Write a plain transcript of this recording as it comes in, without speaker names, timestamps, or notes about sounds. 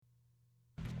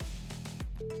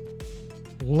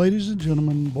Ladies and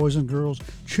gentlemen, boys and girls,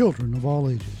 children of all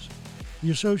ages,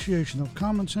 the Association of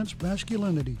Common Sense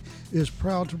Masculinity is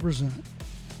proud to present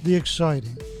the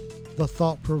exciting, the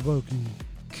thought-provoking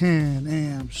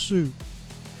Can-Am Soup,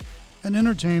 an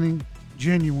entertaining,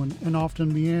 genuine, and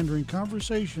often meandering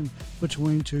conversation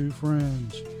between two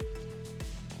friends.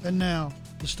 And now,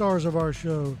 the stars of our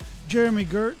show, Jeremy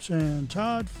Gertz and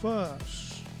Todd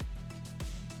Fuss.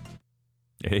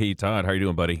 Hey, Todd, how you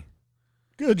doing, buddy?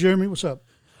 Good, Jeremy. What's up?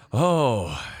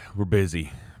 Oh, we're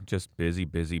busy. Just busy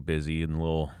in the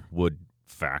little wood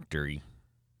factory.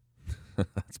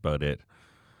 That's about it.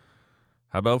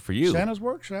 How about for you? Santa's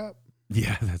workshop.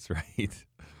 Yeah, that's right.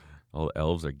 All the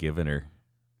elves are giving her.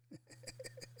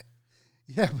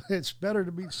 Yeah, but it's better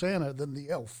to be Santa than the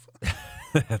elf.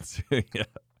 That's yeah.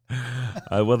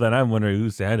 Well, then I'm wondering who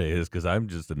Santa is because I'm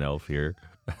just an elf here.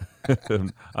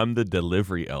 I'm the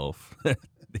delivery elf.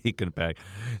 He can pack.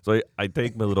 So I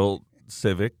take my little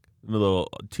Civic, my little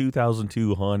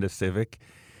 2002 Honda Civic,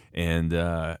 and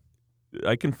I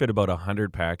can fit about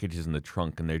 100 packages in the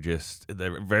trunk, and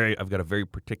I've got a very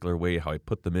particular way how I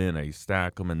put them in. I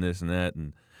stack them and this and that,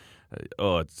 and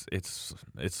it's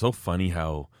so funny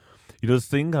how, this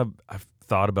thing I've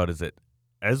thought about is that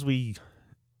as you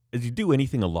do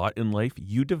anything a lot in life,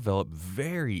 you develop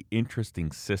very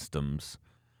interesting systems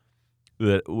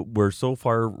that were so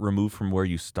far removed from where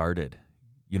you started.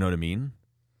 You know what I mean?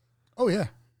 Oh, yeah.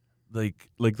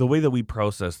 Like the way that we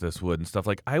process this wood and stuff,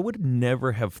 like I would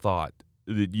never have thought,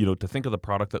 to think of the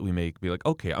product that we make, be like,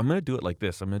 okay, I'm going to do it like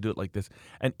this. I'm going to do it like this.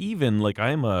 And even like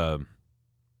I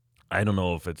don't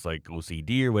know if it's like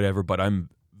OCD or whatever, but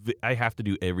I have to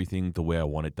do everything the way I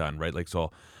want it done, right? Like,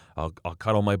 so I'll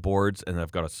cut all my boards and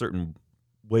I've got a certain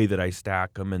way that I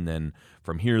stack them, and then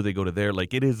from here they go to there.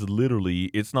 Like, it is literally,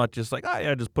 it's not just like,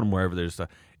 I just put them wherever there's stuff.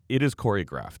 It is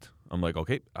choreographed. I'm like,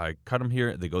 okay, I cut them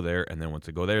here, they go there, and then once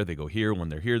they go there, they go here. When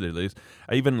they're here, they leave.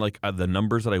 I even like the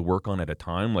numbers that I work on at a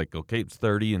time. Like, okay, it's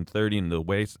 30 and 30, and the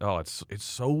waist. Oh, it's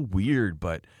so weird,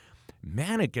 but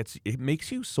man, it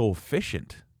makes you so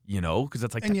efficient, because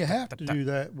it's like, and you have to do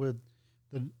that with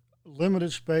the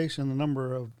limited space and the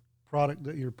number of product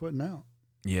that you're putting out.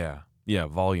 Yeah,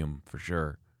 volume for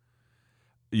sure.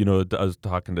 I was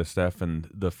talking to Steph, and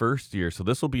the first year, so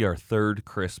this will be our third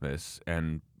Christmas,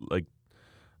 and like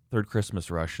third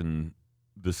Christmas rush, and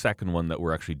the second one that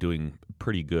we're actually doing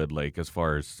pretty good, like as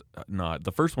far as not,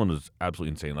 the first one was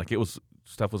absolutely insane. Like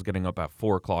Steph was getting up at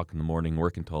 4:00 in the morning,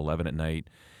 working till 11 at night.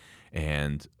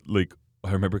 And like,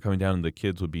 I remember coming down and the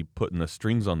kids would be putting the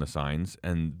strings on the signs,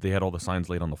 and they had all the signs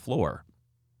laid on the floor.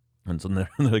 And so they're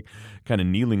like kind of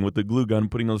kneeling with the glue gun,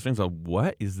 putting those things on.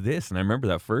 What is this? And I remember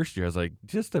that first year, I was like,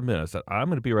 just a minute. I said, I'm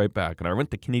going to be right back. And I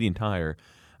went to Canadian Tire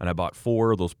and I bought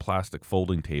 4 of those plastic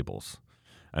folding tables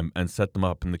and set them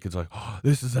up. And the kids are like, oh,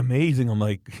 this is amazing. I'm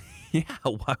like, yeah,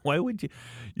 why would you?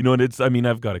 And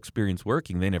I've got experience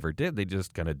working. They never did. They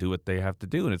just kind of do what they have to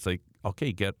do. And it's like,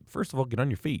 okay, first of all, get on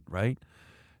your feet, right?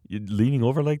 You're leaning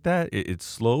over like that. It's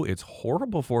slow. It's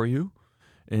horrible for you.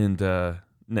 And,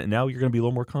 now you're going to be a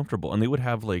little more comfortable. And they would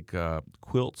have like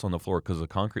quilts on the floor because the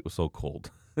concrete was so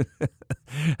cold.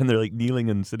 And they're like kneeling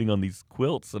and sitting on these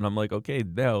quilts. And I'm like, okay,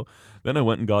 now. Then I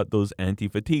went and got those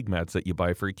anti-fatigue mats that you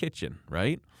buy for a kitchen,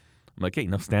 right? I'm like, hey,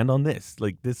 now stand on this.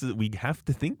 Like, we have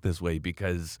to think this way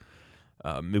because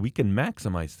we can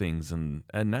maximize things. And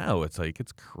now it's like,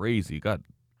 it's crazy. You got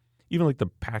even like the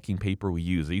packing paper we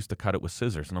use. I used to cut it with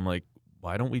scissors. And I'm like,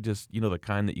 why don't we just, the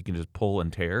kind that you can just pull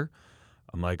and tear?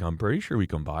 I'm like, I'm pretty sure we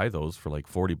can buy those for like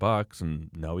 $40, and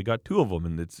now we got 2 of them,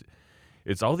 and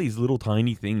it's all these little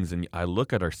tiny things. And I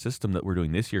look at our system that we're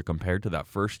doing this year compared to that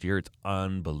first year, it's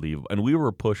unbelievable. And we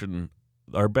were pushing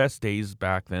our best days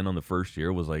back then on the first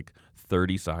year was like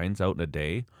 30 signs out in a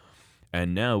day,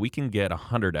 and now we can get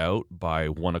 100 out by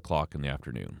 1:00 in the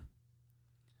afternoon.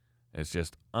 It's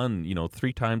just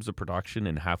 3 times the production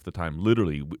in half the time,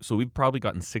 literally. So we've probably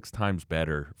gotten 6 times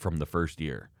better from the first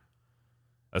year.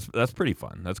 That's pretty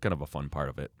fun. That's kind of a fun part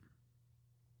of it.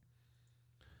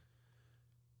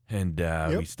 And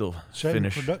we still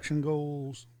finish production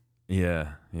goals.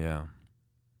 Yeah. We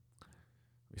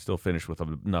still finish with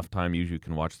enough time. Usually, you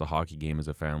can watch the hockey game as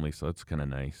a family, so that's kind of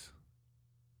nice.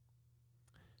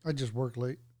 I just work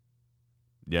late.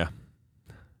 Yeah.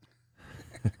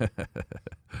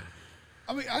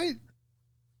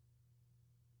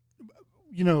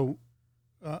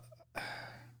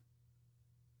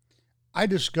 I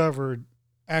discovered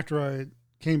after I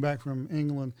came back from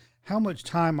England how much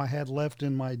time I had left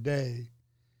in my day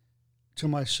to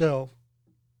myself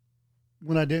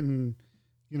when I didn't,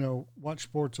 watch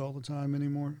sports all the time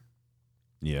anymore.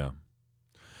 Yeah.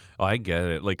 Oh, I get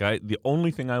it. Like the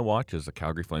only thing I watch is the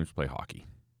Calgary Flames play hockey.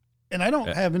 And I don't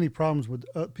Uh, have any problems with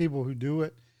people who do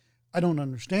it. I don't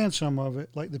understand some of it,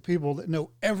 like the people that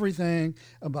know everything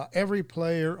about every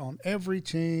player on every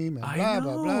team and I blah,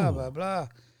 blah, blah, blah, know. blah.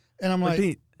 And I'm But like,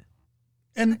 they,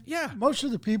 and yeah. most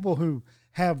of the people who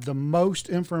have the most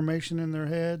information in their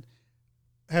head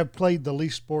have played the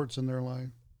least sports in their life.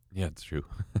 Yeah, it's true.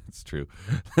 It's true.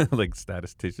 Like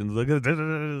statisticians. Look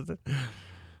at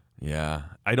yeah,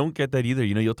 I don't get that either.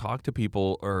 You'll talk to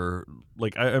people, or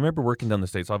like I remember working down the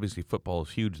States. Obviously, football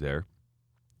is huge there,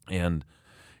 and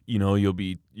you'll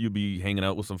be hanging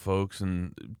out with some folks,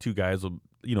 and two guys will,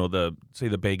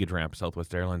 the baggage ramp,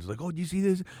 Southwest Airlines, like, oh, do you see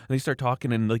this? And they start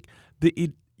talking, and like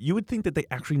you would think that they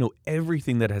actually know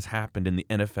everything that has happened in the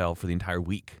NFL for the entire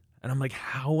week, and I'm like,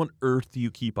 how on earth do you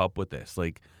keep up with this?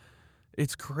 Like,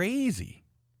 it's crazy.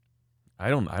 I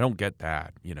don't get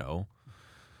that.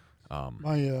 Um,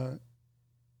 I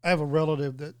have a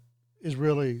relative that is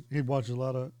really, he watches a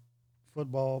lot of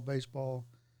football, baseball,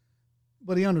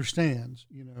 but he understands,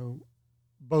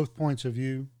 both points of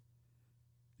view.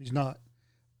 He's not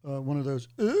one of those,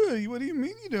 what do you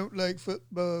mean you don't like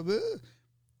football?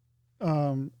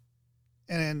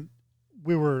 And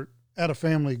we were at a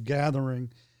family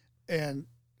gathering, and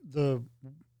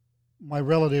my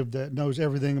relative that knows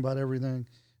everything about everything,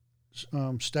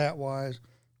 stat wise,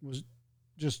 was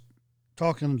just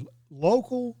talking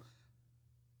local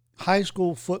high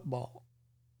school football,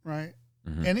 right?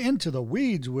 mhm. And into the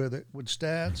weeds with it, with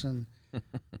stats and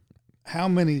how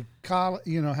many how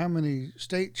many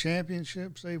state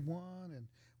championships they've won and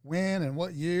when and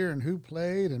what year and who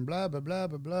played and blah blah blah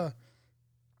blah blah.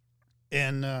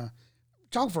 And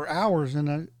talked for hours,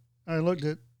 and I looked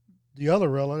at the other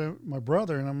relative, my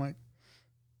brother, and I'm like,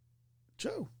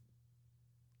 Joe,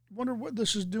 wonder what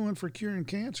this is doing for curing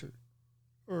cancer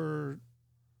or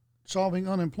solving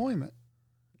unemployment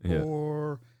Yeah,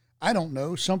 or I don't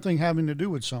know, something having to do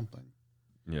with something.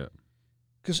 yeah,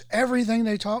 Because everything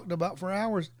they talked about for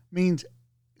hours means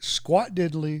squat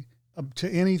diddly to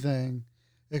anything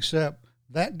except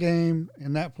that game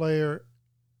and that player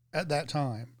at that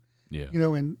time. yeah,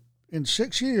 In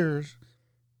 6 years,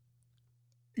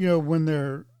 when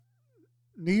their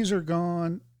knees are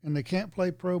gone and they can't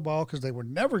play pro ball because they were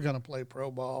never going to play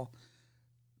pro ball,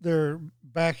 they're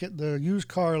back at the used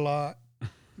car lot,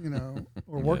 or Yeah.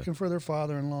 working for their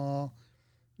father-in-law,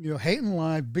 hating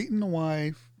life, beating the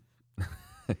wife.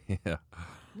 yeah,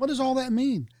 What does all that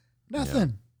mean?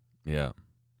 Nothing. yeah.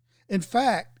 In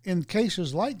fact, in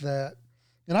cases like that,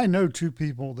 and I know two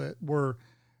people that were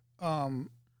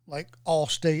like all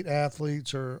state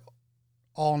athletes or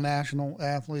all national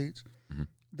athletes Mhm.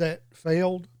 that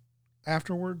failed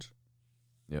afterwards.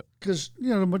 Yep. Because,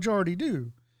 the majority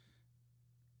do.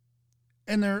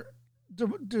 And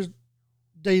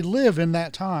they live in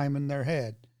that time in their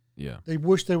head. Yeah. They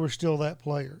wish they were still that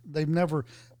player. They've never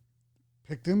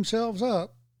picked themselves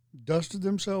up, dusted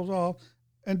themselves off,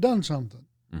 and done something.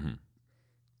 Mm-hmm.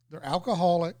 They're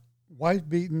alcoholic, wife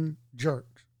beaten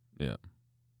jerks. Yeah.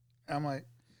 I'm like,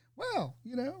 well,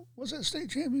 what's that state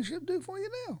championship do for you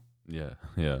now? Yeah.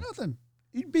 Yeah. Nothing.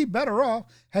 You'd be better off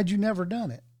had you never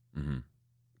done it. Mm-hmm.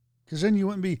 Because then you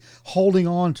wouldn't be holding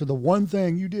on to the one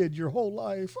thing you did your whole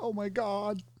life. Oh, my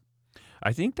God.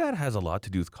 I think that has a lot to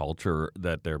do with culture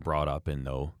that they're brought up in,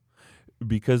 though.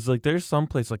 Because, like, there's some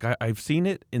place, like, I've seen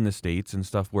it in the States and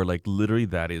stuff where, like, literally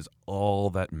that is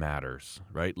all that matters,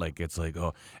 right? Like, it's like,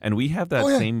 oh, and we have that Oh,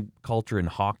 yeah. same culture in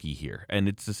hockey here. And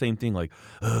it's the same thing, like,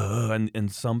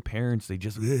 and some parents, they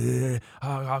just,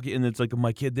 hockey, and it's like,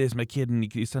 my kid this, my kid,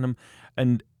 and you send them.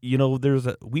 And,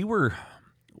 we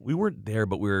weren't there,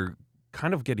 but we were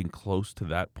kind of getting close to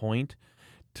that point,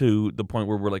 to the point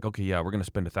where we're like, okay, yeah, we're going to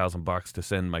spend $1,000 to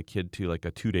send my kid to like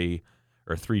a 2-day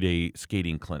or 3-day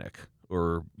skating clinic.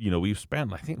 Or, we've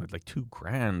spent, I think, like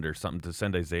 $2,000 or something to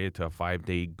send Isaiah to a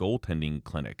 5-day goaltending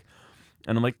clinic.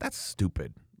 And I'm like, that's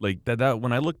stupid. Like that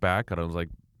when I look back at it, I was like,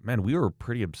 man, we were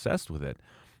pretty obsessed with it.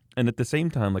 And at the same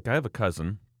time, like, I have a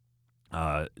cousin,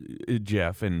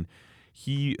 Jeff, and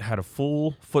he had a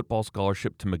full football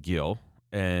scholarship to McGill.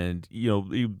 And,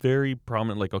 very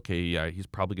prominent, like, okay, yeah, he's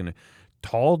probably going to,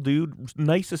 tall dude,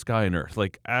 nicest guy on earth,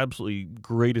 like, absolutely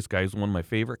greatest guy. He's one of my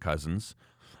favorite cousins.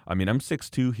 I mean, I'm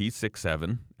 6'2", he's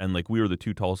 6'7", and, like, we were the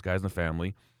two tallest guys in the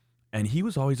family. And he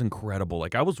was always incredible.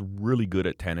 Like, I was really good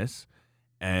at tennis,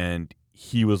 and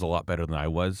he was a lot better than I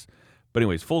was. But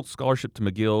anyways, full scholarship to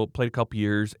McGill, played a couple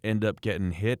years, ended up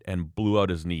getting hit and blew out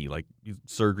his knee, like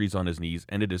surgeries on his knees,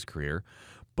 ended his career.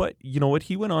 But you know what?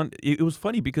 He went on. It was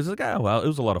funny because, like, it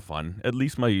was a lot of fun. At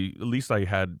least I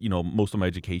had, most of my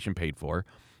education paid for,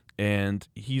 and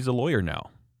he's a lawyer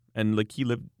now. And like, he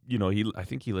lived, I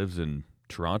think he lives in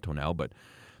Toronto now. But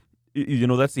You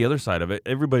know, that's the other side of it.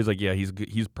 Everybody's like, yeah,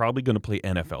 he's probably going to play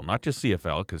NFL, not just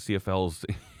CFL, because CFL's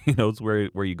it's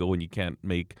where you go when you can't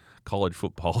make college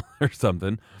football or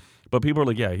something. But people are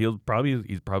like, yeah, he's probably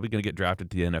going to get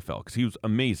drafted to the NFL because he was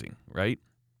amazing, right?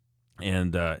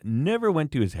 And never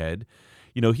went to his head.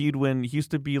 You know, he'd win. He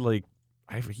used to be like,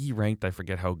 he ranked. I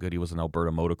forget how good he was in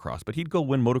Alberta motocross, but he'd go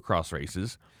win motocross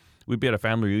races. We'd be at a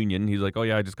family reunion. He's like, oh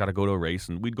yeah, I just got to go to a race,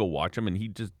 and we'd go watch him, and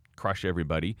he'd just crush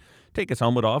everybody. Take his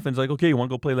helmet off, and it's like, okay, you want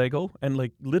to go play Lego? And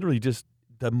like literally just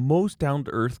the most down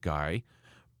to earth guy,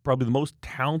 probably the most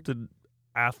talented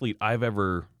athlete I've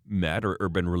ever met or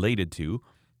been related to.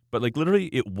 But like literally,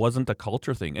 it wasn't a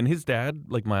culture thing. And his dad,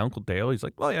 like my Uncle Dale, he's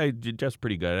like, well, yeah, Jeff's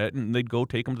pretty good at it. And they'd go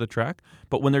take him to the track.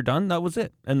 But when they're done, that was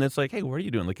it. And it's like, hey, what are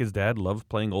you doing? Like his dad loved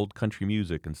playing old country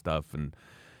music and stuff. And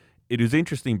it was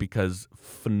interesting because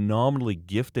phenomenally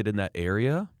gifted in that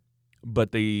area,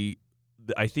 but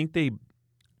I think they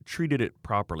treated it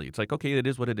properly. It's like, okay, it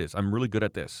is what it is. I'm really good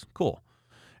at this. Cool.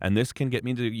 And this can get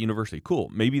me into university. Cool.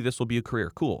 Maybe this will be a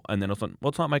career. Cool. And then it's like, well,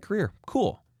 it's not my career.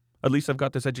 Cool. At least I've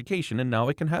got this education and now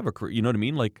I can have a career. You know what I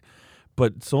mean? Like,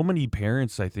 but so many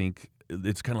parents, I think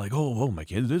it's kind of like, oh, my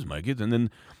kids, this is my kids. And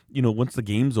then, you know, once the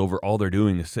game's over, all they're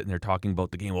doing is sitting there talking about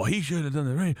the game. Well, he should have done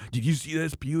it right. Did you see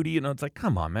this beauty? And it's like,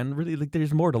 come on, man. Really, like,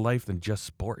 there's more to life than just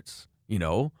sports, you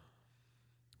know?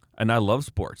 And I love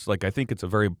sports. Like, I think it's a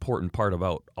very important part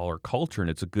about our culture,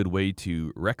 and it's a good way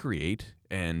to recreate.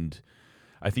 And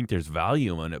I think there's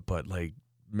value in it. But, like,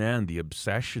 man, the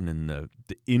obsession and the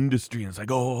industry, and it's like,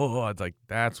 it's like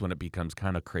that's when it becomes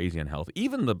kind of crazy and unhealthy.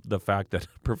 Even the fact that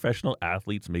professional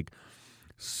athletes make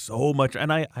so much,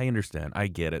 and I understand, I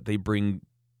get it. They bring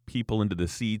people into the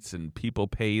seats and people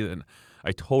pay, and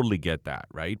I totally get that,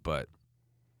 right? But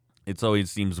it's always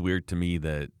seems weird to me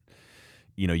that,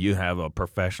 you know, you have a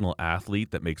professional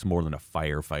athlete that makes more than a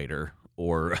firefighter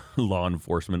or law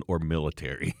enforcement or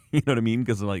military. You know what I mean?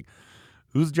 Because like,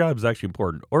 whose job is actually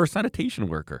important? Or a sanitation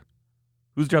worker?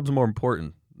 Whose job is more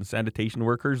important? The sanitation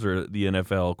workers or the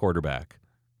NFL quarterback?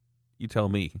 You tell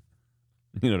me.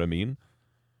 You know what I mean?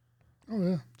 Oh,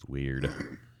 yeah. It's weird.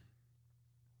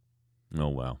 Oh,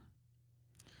 wow.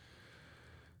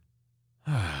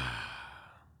 I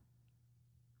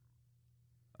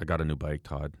got a new bike,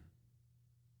 Todd.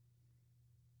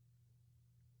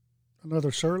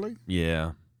 Another Surly?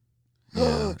 Yeah.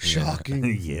 Yeah,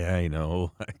 shocking. Yeah, I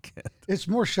know. I can't. It's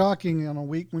more shocking in a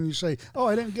week when you say, oh,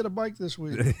 I didn't get a bike this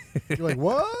week. You're like,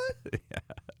 what?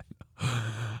 Yeah.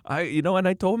 And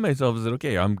I told myself, I said,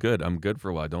 okay, I'm good. I'm good for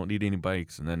a while. I don't need any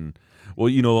bikes. And then,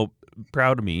 well,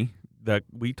 proud of me that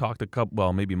we talked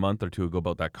maybe a month or two ago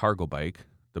about that cargo bike,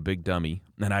 the big dummy,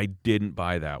 and I didn't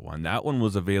buy that one. That one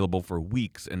was available for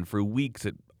weeks, and for weeks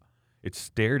it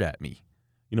stared at me.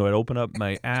 You know, I'd open up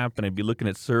my app and I'd be looking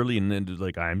at Surly and then just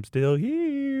like, I'm still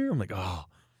here. I'm like, oh.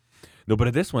 No,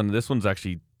 but this one's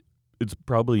actually,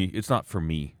 it's not for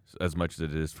me as much as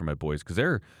it is for my boys because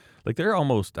they're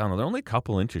almost, I don't know, they're only a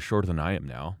couple inches shorter than I am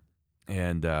now.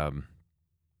 And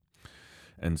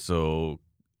so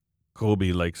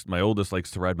Kobe my oldest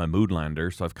likes to ride my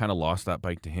Moodlander, so I've kind of lost that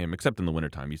bike to him, except in the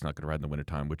wintertime. He's not going to ride in the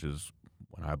wintertime, which is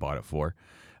when I bought it for.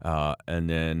 And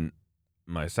then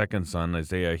my second son,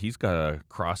 Isaiah, he's got a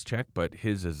cross-check, but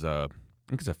his is I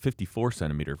think it's a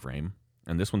 54-centimeter frame,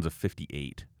 and this one's a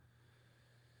 58.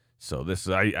 So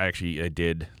I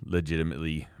did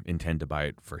legitimately intend to buy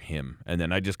it for him. And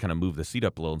then I just kind of moved the seat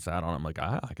up a little and sat on it. I'm like,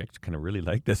 I actually kind of really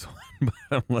like this one. But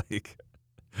I'm like,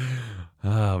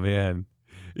 oh, man.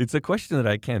 It's a question that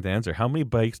I can't answer. How many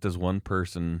bikes does one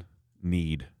person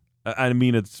need? I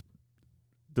mean, it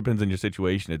depends on your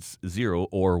situation. It's 0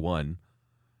 or 1.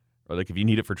 Or like if you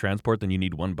need it for transport, then you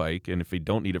need one bike. And if you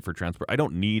don't need it for transport, I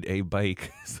don't need a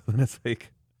bike. So then it's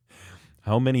like,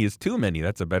 how many is too many?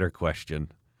 That's a better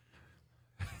question.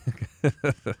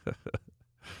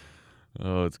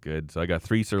 Oh, it's good. So I got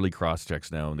 3 Surly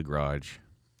cross-checks now in the garage.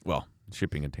 Well,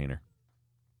 shipping container.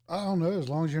 I don't know. As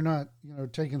long as you're not,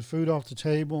 taking food off the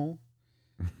table,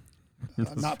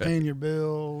 not paying your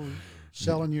bills,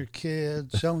 selling your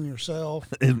kids, selling yourself.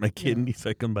 And my kid needs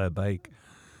I can buy a bike.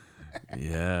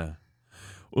 Yeah.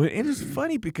 Well, it is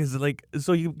funny because,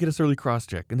 so you get a Surly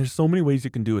cross-check, and there's so many ways you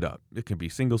can do it up. It can be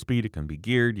single speed, it can be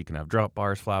geared, you can have drop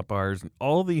bars, flat bars, and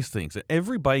all these things. And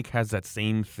every bike has that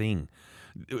same thing,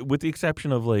 with the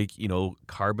exception of,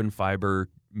 carbon fiber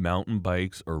mountain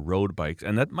bikes or road bikes.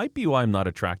 And that might be why I'm not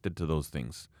attracted to those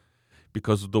things,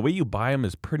 because the way you buy them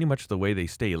is pretty much the way they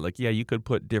stay. Like, yeah, you could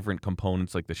put different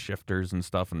components like the shifters and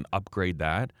stuff and upgrade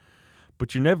that.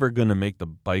 But you're never going to make the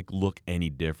bike look any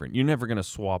different. You're never going to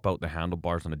swap out the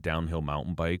handlebars on a downhill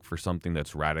mountain bike for something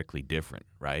that's radically different,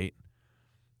 right?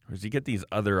 is you get these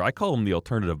other, I call them the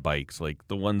alternative bikes, like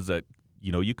the ones that,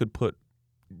 you could put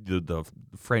the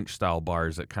French style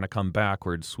bars that kind of come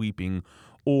backwards, sweeping,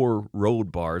 or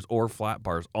road bars or flat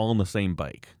bars all on the same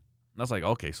bike. And that's like,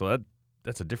 okay, so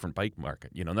that's a different bike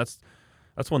market, and that's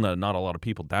one that not a lot of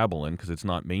people dabble in because it's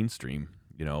not mainstream.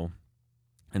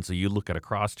 And so you look at a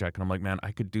Crosstrek and I'm like, man,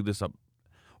 I could do this up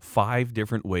 5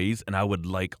 different ways and I would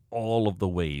like all of the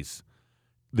ways.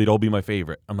 They'd all be my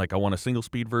favorite. I'm like, I want a single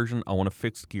speed version. I want a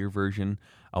fixed gear version.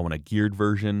 I want a geared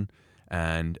version.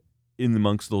 And in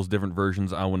amongst those different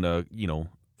versions, I want to,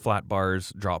 flat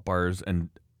bars, drop bars, and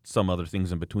some other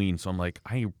things in between. So I'm like,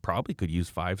 I probably could use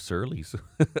 5 Surleys,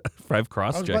 5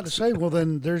 Crosstreks. I was about to say, well,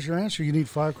 then there's your answer. You need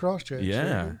 5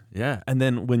 Crosstreks. Yeah. And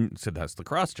then that's the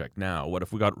Crosstrek. Now, what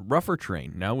if we got rougher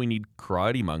terrain? Now we need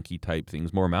Karate Monkey type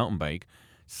things, more mountain bike.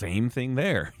 Same thing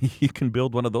there. You can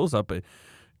build one of those up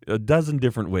a dozen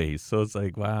different ways. So it's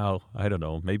like, wow, I don't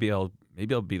know. Maybe I'll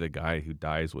be the guy who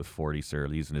dies with 40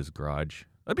 Surleys in his garage.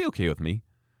 That'd be okay with me.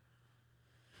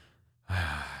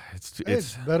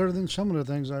 It's better than some of the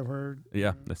things I've heard.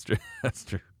 Yeah, that's true. That's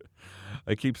true.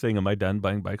 I keep saying, am I done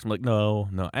buying bikes? I'm like, no.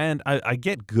 And I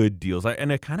get good deals.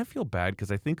 And I kind of feel bad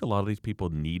because I think a lot of these people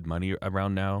need money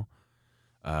around now.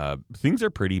 Things are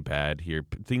pretty bad here.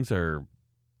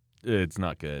 It's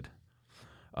not good.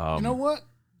 You know what?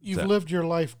 You've lived your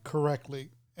life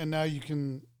correctly, and now you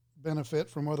can benefit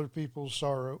from other people's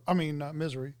sorrow. I mean, not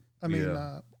misery. I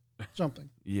mean, something.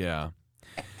 Yeah.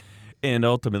 And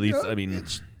ultimately,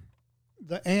 it's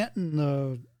the ant and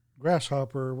the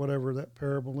grasshopper, or whatever that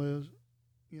parable is,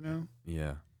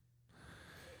 Yeah.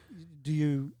 Do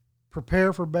you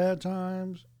prepare for bad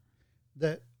times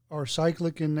that are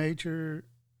cyclic in nature?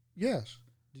 Yes.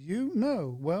 Do you?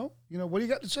 No. Well, what do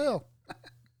you got to sell?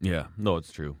 Yeah. No,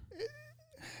 it's true.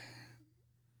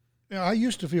 I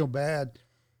used to feel bad,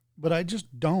 but I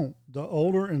just don't. The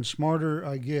older and smarter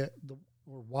I get,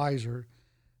 or wiser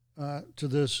to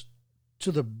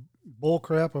the bull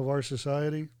crap of our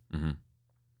society, Mm-hmm.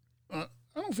 I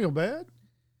don't feel bad.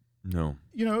 No.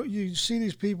 You see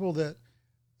these people that,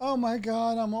 oh my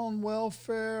God, I'm on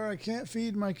welfare. I can't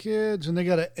feed my kids. And they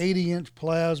got an 80-inch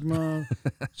plasma,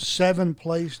 7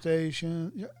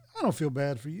 PlayStation. I don't feel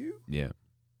bad for you. Yeah.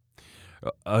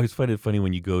 I always find it funny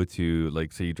when you go to,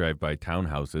 like, say you drive by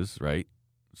townhouses, right?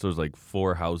 So there's like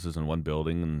 4 houses in one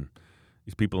building, and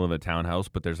these people live in a townhouse,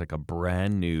 but there's like a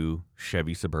brand new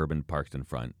Chevy Suburban parked in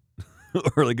front,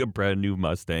 or like a brand new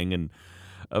Mustang, and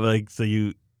I'm like,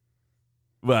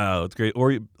 wow, it's great.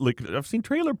 Or like I've seen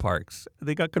trailer parks;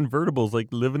 they got convertibles, like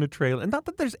live in a trailer, and not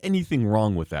that there's anything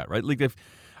wrong with that, right? Like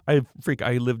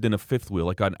I lived in a fifth wheel,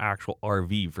 like an actual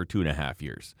RV for 2.5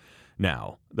 years.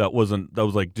 Now that was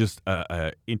like just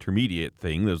a intermediate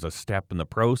thing. There was a step in the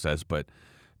process, but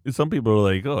some people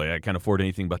are like, oh yeah, I can't afford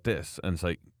anything but this, and it's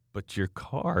like, but your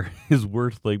car is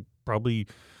worth like probably,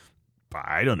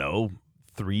 I don't know,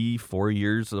 3-4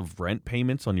 years of rent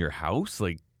payments on your house.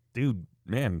 Like, dude,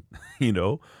 man,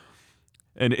 and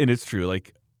it's true.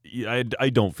 Like, I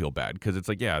don't feel bad because it's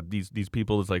like, yeah, these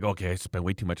people, it's like, okay, I spent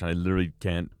way too much and I literally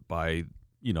can't buy.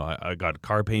 I got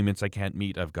car payments I can't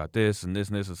meet. I've got this and this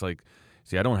and this. It's like,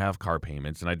 see, I don't have car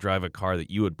payments, and I drive a car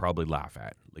that you would probably laugh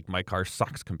at. Like, my car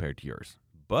sucks compared to yours.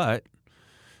 But,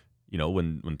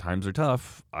 when times are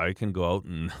tough, I can go out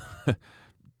and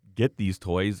get these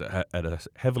toys at a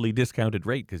heavily discounted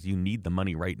rate because you need the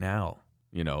money right now,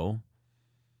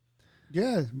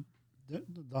 Yeah.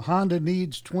 The Honda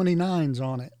needs 29s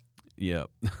on it. Yep.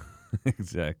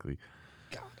 Exactly.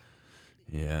 God.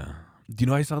 Yeah. Do you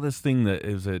know, I saw this thing that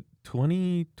it was at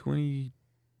 2020.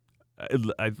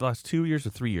 I lost 2 years or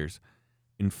 3 years.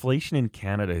 Inflation in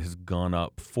Canada has gone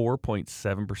up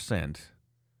 4.7%.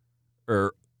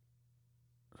 Or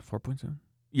 4.7?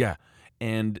 Yeah.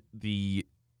 And the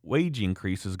wage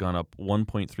increase has gone up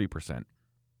 1.3%.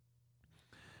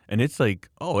 And it's like,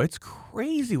 oh, it's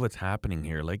crazy what's happening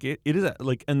here. Like, it is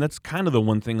like, and that's kind of the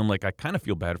one thing I'm like, I kind of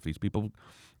feel bad for these people.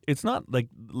 It's not like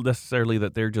necessarily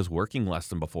that they're just working less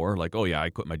than before. Like, oh yeah, I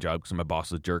quit my job because my boss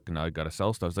is a jerk and now I got to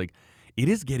sell stuff. It's like, it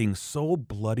is getting so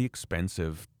bloody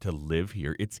expensive to live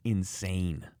here. It's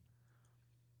insane.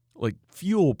 Like,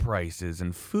 fuel prices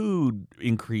and food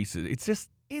increases. It's just,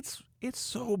 it's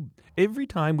so, every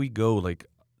time we go, like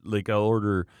I'll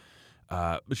order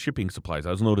shipping supplies.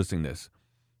 I was noticing this.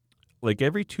 Like,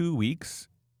 every 2 weeks,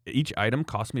 each item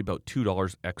costs me about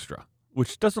 $2 extra,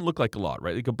 which doesn't look like a lot,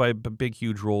 right? You could buy a big,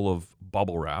 huge roll of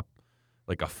bubble wrap,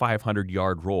 like a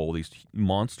 500-yard roll, this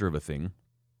monster of a thing,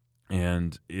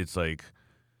 and it's like,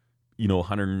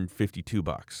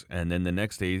 $152. And then the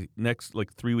next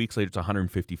like 3 weeks later, it's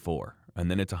 $154, and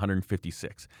then it's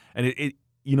 $156. And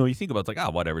you think about it's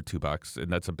like, whatever, $2,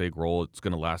 and that's a big roll. It's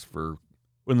going to last for,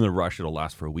 in the rush, it'll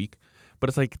last for a week. But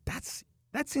it's like, that's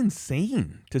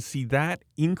insane to see that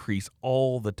increase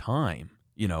all the time,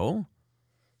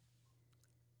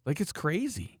 Like, it's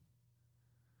crazy.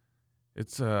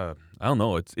 It's I don't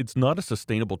know. It's not a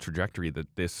sustainable trajectory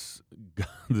that this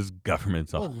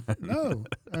government's on. Oh, no.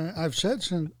 I've said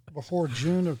since before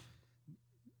June of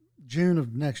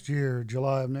next year,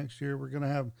 July of next year, we're going to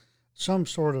have some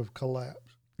sort of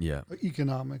collapse. Yeah.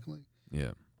 Economically.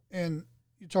 Yeah. And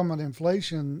you're talking about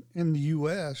inflation in the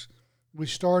U.S. We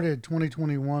started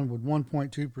 2021 with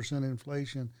 1.2%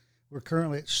 inflation. We're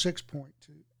currently at 6.2.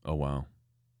 Oh, wow.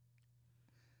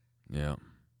 Yeah.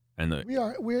 And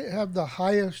we have the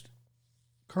highest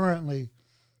currently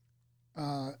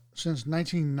since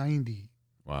 1990.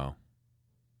 Wow.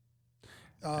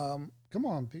 Come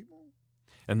on, people.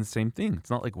 And the same thing.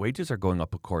 It's not like wages are going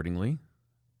up accordingly,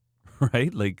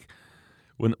 right? Like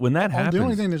when that happens, the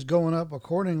only thing that's going up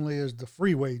accordingly is the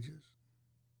free wages.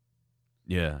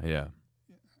 Yeah.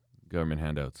 Government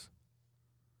handouts.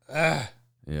 Yeah.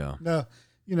 No,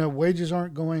 wages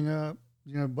aren't going up.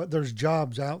 But there's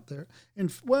jobs out there.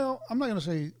 And, I'm not going to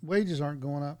say wages aren't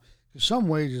going up, because some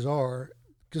wages are,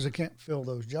 because they can't fill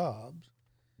those jobs.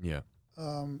 Yeah.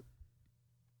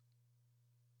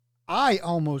 I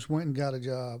almost went and got a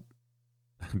job.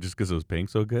 Just because it was paying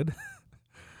so good?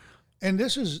 And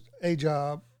this is a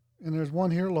job, and there's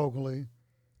one here locally.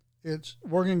 It's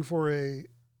working for a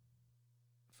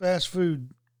fast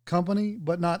food company,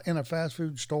 but not in a fast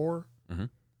food store. Mm-hmm.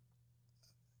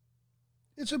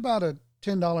 It's about a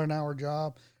 $10 an hour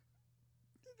job,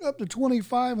 up to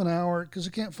 $25 an hour, because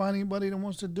they can't find anybody that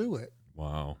wants to do it.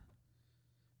 Wow.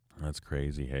 That's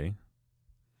crazy, hey?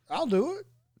 I'll do it.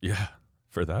 Yeah.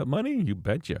 For that money, you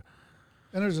betcha.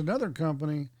 And there's another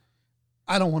company.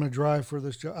 I don't want to drive for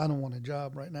this job. I don't want a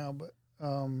job right now, but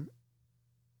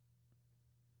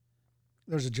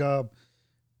there's a job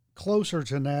closer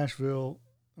to Nashville,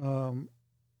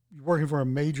 working for a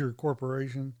major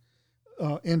corporation,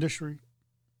 industry.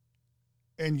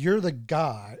 And you're the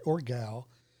guy or gal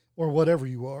or whatever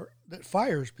you are that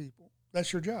fires people.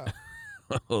 That's your job.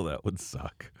 Oh, that would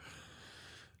suck.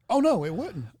 Oh, no, it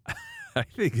wouldn't. I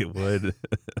think it would.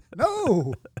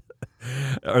 No.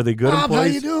 Are they good Bob,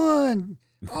 employees? how you doing?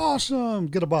 Awesome.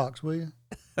 Get a box, will you?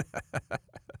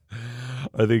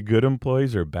 Are they good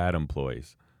employees or bad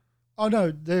employees? Oh,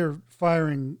 no, they're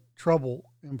firing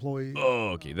trouble employees.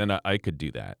 Oh, okay. Then I could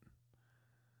do that.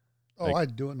 Oh,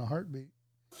 I'd do it in a heartbeat.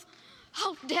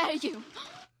 How dare you?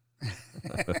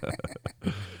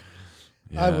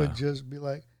 I would just be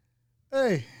like,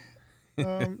 hey,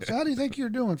 so how do you think you're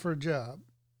doing for a job?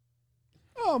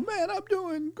 Oh, man, I'm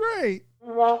doing great.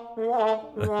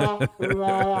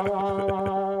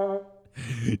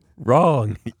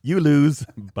 Wrong. You lose.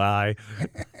 Bye.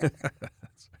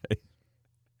 That's right.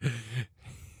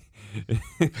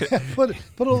 Put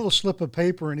a little slip of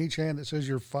paper in each hand that says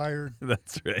you're fired.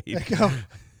 That's right. They go,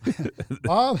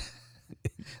 Bob,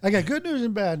 I got good news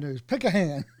and bad news. Pick a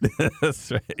hand.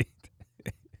 That's right.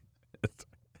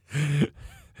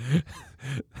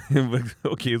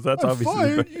 Okay, so that's I'm obviously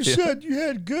fired. You said you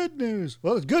had good news.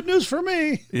 Well, it's good news for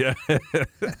me. Yeah. Yeah.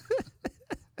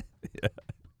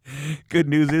 Good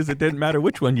news is it didn't matter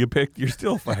which one you picked, you're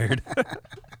still fired.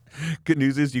 Good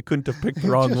news is you couldn't have picked the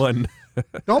wrong one.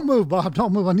 Don't move, Bob.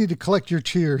 Don't move. I need to collect your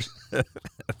cheers.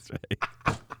 That's right.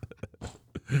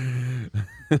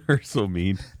 They're so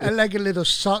mean. I like a little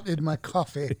salt in my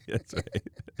coffee. That's right.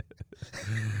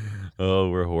 Oh,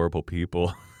 we're horrible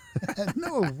people.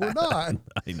 No, we're not.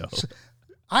 I know.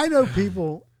 I know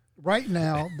people right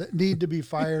now that need to be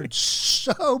fired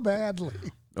so badly.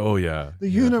 Oh, yeah. The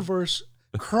universe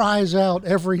cries out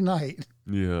every night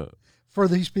Yeah. for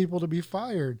these people to be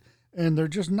fired, and they're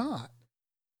just not.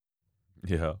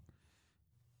 Yeah.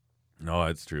 No,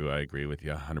 it's true. I agree with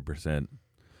you 100%.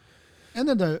 And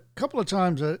then a couple of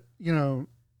times that,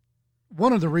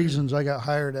 one of the reasons I got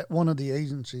hired at one of the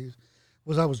agencies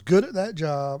was I was good at that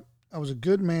job. I was a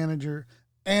good manager,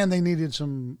 and they needed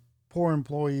some poor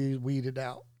employees weeded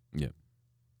out. Yeah.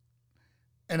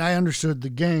 And I understood the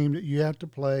game that you have to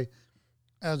play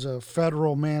as a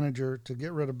federal manager to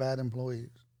get rid of bad employees.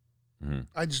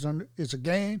 Mm-hmm. It's a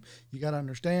game. You got to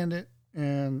understand it.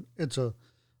 And it's a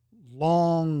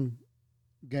long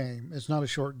game. It's not a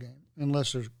short game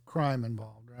unless there's crime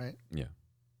involved, right? Yeah.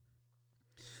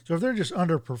 So if they're just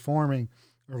underperforming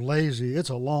or lazy, it's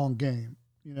a long game.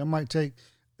 It might take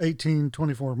 18,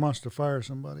 24 months to fire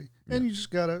somebody. Yeah. And you just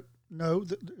got to know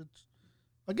that it's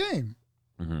a game.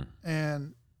 Mm-hmm.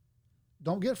 And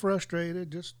don't get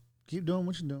frustrated. Just keep doing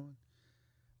what you're doing.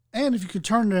 And if you can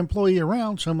turn the employee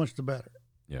around, so much the better.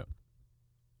 Yeah.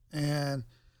 And,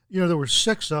 there were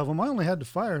 6 of them. I only had to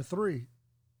fire 3.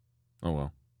 Oh,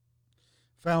 well.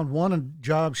 Found one a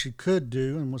job she could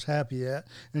do and was happy at,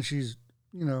 and she's,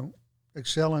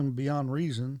 excelling beyond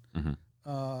reason.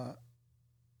 Mm-hmm.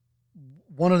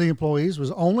 One of the employees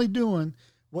was only doing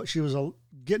what she was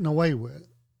getting away with.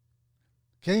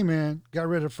 Came in, got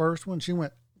rid of the first one. She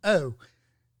went, "Oh,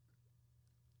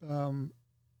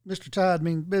 Mr. Tide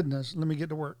means business. Let me get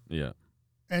to work." Yeah.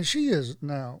 And she is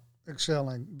now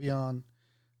excelling beyond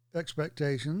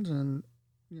expectations. And,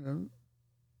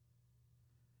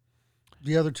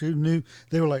 the other 2 knew.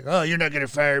 They were like, "Oh, you're not going to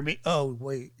fire me." "Oh,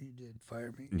 wait, you did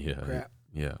fire me." Yeah. Crap.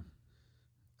 Yeah.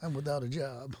 I'm without a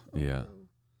job. Yeah.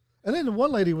 And then the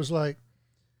one lady was like,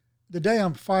 the day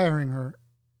I'm firing her,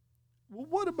 "Well,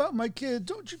 what about my kids?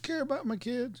 Don't you care about my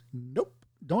kids?" "Nope.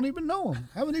 Don't even know them.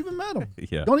 Haven't even met them.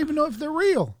 Yeah. Don't even know if they're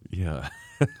real." Yeah.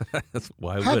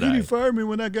 Why How would can I? you fire me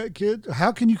when I got kids?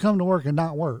 How can you come to work and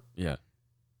not work? Yeah.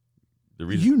 The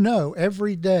reason.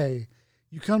 Every day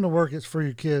you come to work, it's for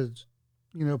your kids,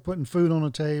 putting food on the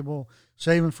table,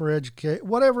 saving for education,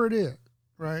 whatever it is,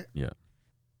 right? Yeah.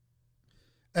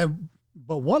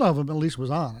 But one of them at least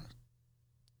was honest.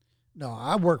 "No,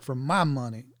 I work for my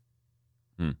money.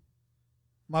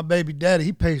 My baby daddy,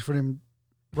 he pays for them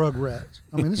rugrats."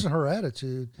 I mean, this is her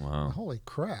attitude. Wow. Holy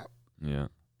crap. Yeah.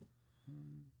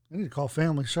 I need to call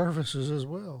family services as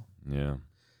well. Yeah.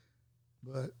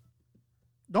 But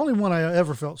the only one I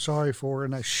ever felt sorry for,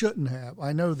 and I shouldn't have,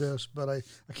 I know this, but I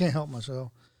can't help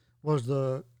myself, was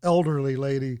the elderly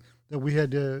lady that we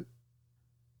had to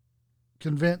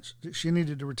convince that she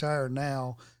needed to retire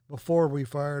now before we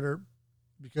fired her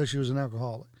because she was an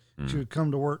alcoholic. She would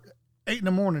come to work 8 in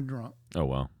the morning drunk, Oh,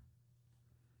 wow.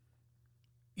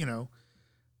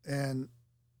 and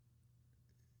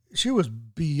she was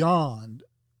beyond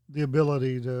the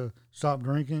ability to stop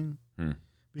drinking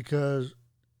because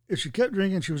if she kept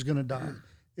drinking, she was going to die.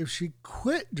 If she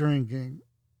quit drinking,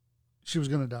 she was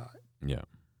going to die. Yeah.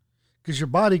 Because your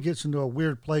body gets into a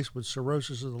weird place with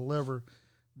cirrhosis of the liver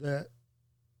that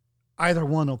either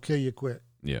one will kill you quick.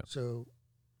 Yeah. So,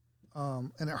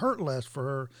 and it hurt less for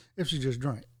her if she just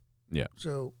drank. Yeah.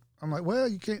 So I'm like, well,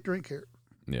 you can't drink here.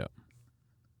 Yeah.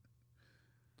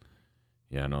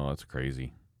 Yeah, no, that's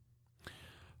crazy.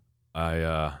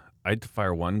 I had to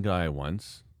fire one guy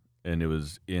once, and it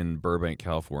was in Burbank,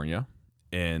 California,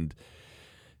 and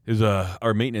it was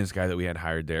our maintenance guy that we had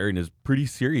hired there, and it was pretty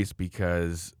serious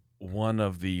because one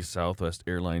of the Southwest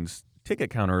Airlines ticket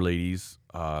counter ladies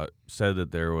said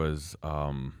that there was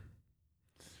what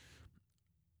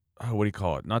do you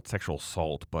call it? Not sexual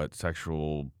assault, but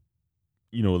sexual,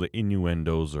 the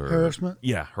innuendos or Harassment?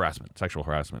 Yeah, harassment, sexual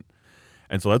harassment.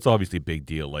 And so that's obviously a big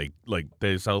deal. Like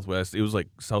the Southwest, it was like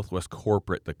Southwest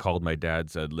corporate that called my dad,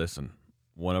 said, "Listen,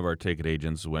 one of our ticket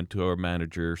agents went to our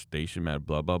manager, station man,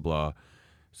 blah, blah, blah.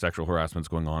 Sexual harassment's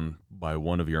going on by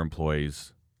one of your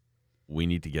employees. We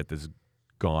need to get this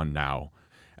gone now."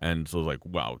 And so like,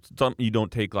 wow, it's something you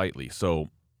don't take lightly. So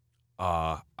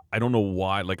I don't know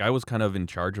why. Like, I was kind of in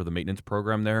charge of the maintenance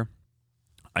program there.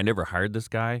 I never hired this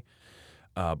guy.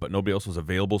 But nobody else was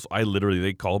available. So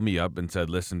they called me up and said,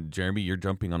 "Listen, Jeremy, you're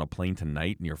jumping on a plane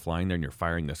tonight and you're flying there and you're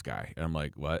firing this guy." And I'm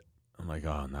like, "What?" I'm like,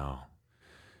 "Oh, no."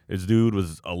 This dude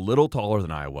was a little taller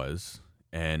than I was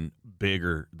and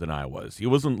bigger than I was. He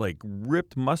wasn't like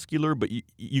ripped muscular, but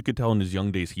you could tell in his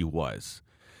young days he was.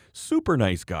 Super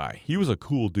nice guy. He was a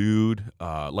cool dude,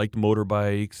 liked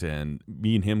motorbikes, and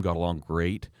me and him got along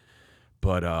great.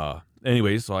 But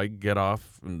anyways, so I get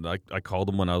off and I called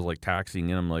him when I was like taxiing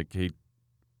in. I'm like, "Hey,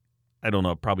 I don't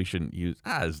know, probably shouldn't use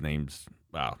his name's.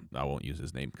 Well, I won't use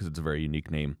his name because it's a very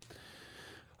unique name.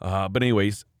 But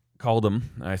anyways, called him.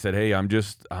 I said, "Hey, I'm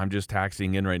just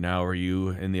taxiing in right now. Are you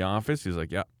in the office?" He's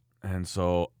like, "Yeah." And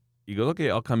so he goes, "Okay,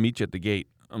 I'll come meet you at the gate."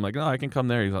 I'm like, "No, I can come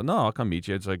there." He's like, "No, I'll come meet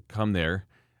you." It's like, "Come there."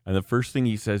 And the first thing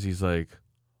he says, he's like,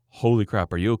 "Holy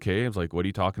crap, are you okay?" I was like, "What are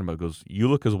you talking about?" He goes, "You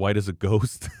look as white as a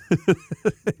ghost."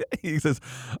 He says,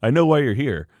 "I know why you're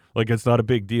here. Like, it's not a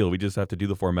big deal. We just have to do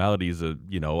the formalities of,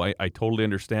 I totally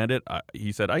understand it."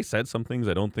 He said, "I said some things.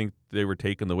 I don't think they were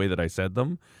taken the way that I said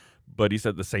them." But he said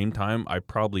at the same time, I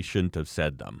probably shouldn't have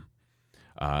said them.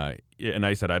 And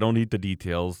I said, "I don't need the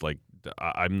details. Like,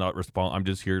 I'm not I'm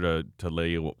just here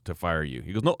to fire you."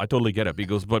 He goes, "No, I totally get it." He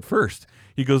goes, "But first,"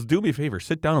 he goes, "do me a favor,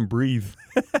 sit down and breathe."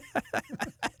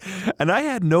 And I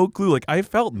had no clue. Like, I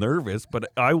felt nervous,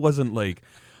 but I wasn't like,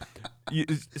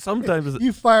 sometimes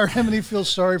You fire him and he feels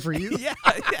sorry for you. yeah,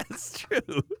 it's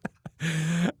true.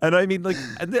 And I mean, like,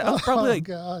 I was probably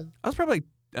God.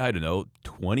 I don't know,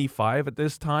 25 at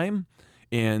this time.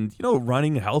 and,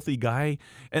 running, healthy guy.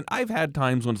 And I've had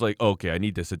times when it's like, okay, I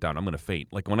need to sit down. I'm going to faint.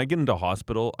 Like when I get into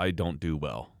hospital, I don't do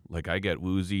well. Like I get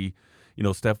woozy.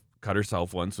 Steph cut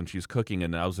herself once when she was cooking,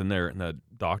 and I was in there, and the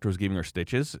doctor was giving her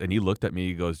stitches, and he looked at me.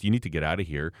 He goes, "You need to get out of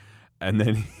here." And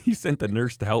then he sent the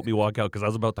nurse to help me walk out because I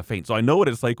was about to faint. So I know what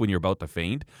it's like when you're about to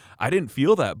faint. I didn't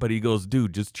feel that, but he goes,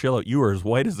 "Dude, just chill out. You were as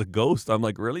white as a ghost." I'm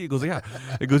like, "Really?" He goes, "Yeah."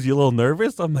 He goes, "You a little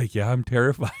nervous?" I'm like, "Yeah, I'm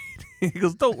terrified." He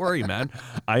goes, "Don't worry, man.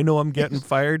 I know I'm getting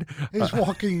fired." He's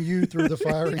walking you through the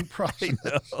firing process.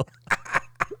 I know.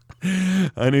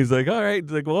 And he's like, "All right."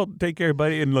 He's like, "Well, take care,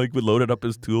 buddy." And like, we loaded up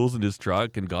his tools in his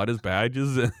truck and got his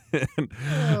badges. And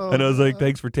I was like,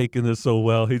 "Thanks for taking this so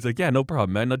well." He's like, "Yeah, no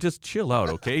problem, man. Now just chill out,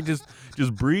 okay? Just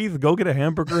breathe, go get a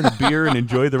hamburger and a beer and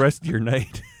enjoy the rest of your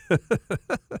night."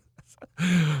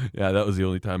 Yeah, that was the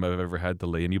only time I've ever had to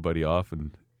lay anybody off.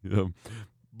 And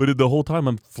but the whole time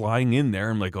I'm flying in there,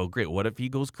 I'm like, "Oh, great. What if he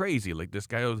goes crazy? Like this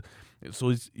guy was,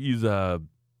 so he's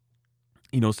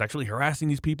sexually harassing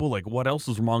these people. Like, what else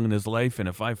is wrong in his life? And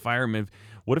if I fire him,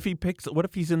 what if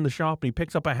he's in the shop and he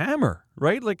picks up a hammer,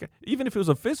 right? Like, even if it was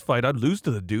a fist fight, I'd lose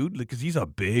to the dude because he's a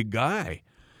big guy."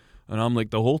 And I'm like,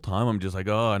 the whole time, I'm just like,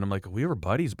 oh, and I'm like, we were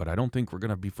buddies, but I don't think we're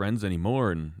going to be friends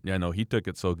anymore. And yeah, no, he took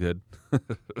it so good.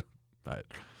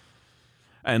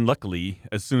 And luckily,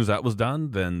 as soon as that was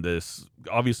done, then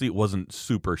obviously it wasn't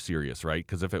super serious, right?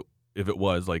 Because if it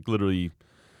was, like, literally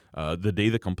the day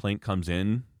the complaint comes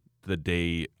in, the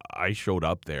day I showed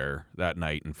up there that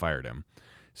night and fired him.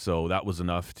 So that was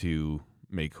enough to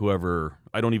make whoever,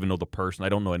 I don't even know the person, I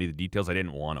don't know any of the details, I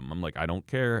didn't want him. I'm like, I don't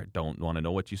care, don't want to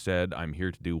know what you said, I'm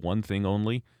here to do one thing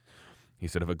only. He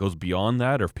said, if it goes beyond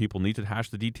that or if people need to hash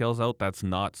the details out, that's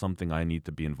not something I need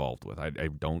to be involved with. I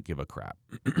don't give a crap.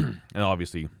 And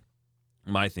obviously,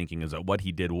 my thinking is that what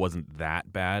he did wasn't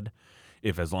that bad,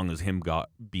 if as long as him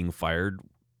being fired,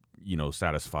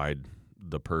 satisfied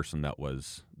the person that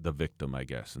was the victim, I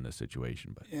guess, in this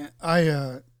situation. But yeah,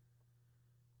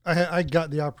 I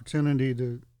got the opportunity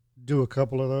to do a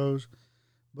couple of those,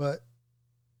 but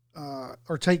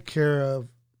or take care of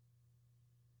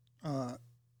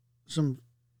some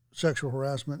sexual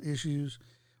harassment issues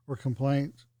or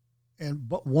complaints,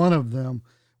 but one of them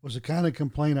was the kind of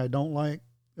complaint I don't like,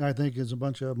 and I think is a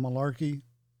bunch of malarkey,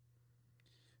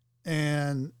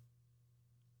 and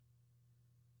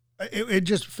it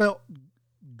just felt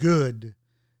good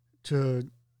to,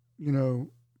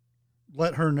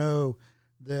 let her know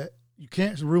that you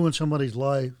can't ruin somebody's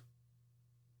life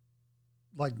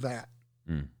like that.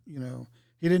 He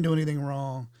didn't do anything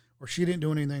wrong, or she didn't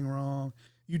do anything wrong.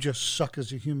 You just suck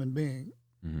as a human being.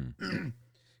 Mm-hmm.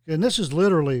 And this is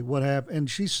literally what happened. And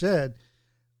she said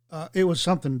it was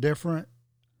something different,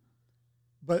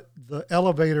 but the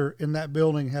elevator in that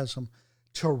building has some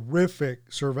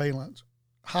terrific surveillance,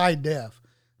 high def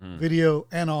video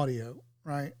and audio,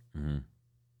 right? Mm-hmm.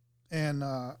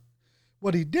 And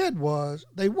what he did was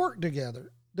they worked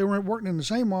together. They were working in the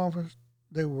same office.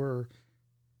 They worked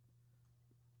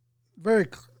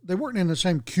in the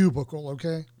same cubicle,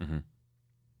 okay? Mm-hmm.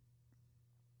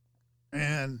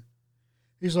 And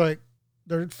he's like,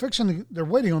 they're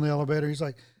waiting on the elevator. He's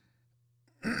like,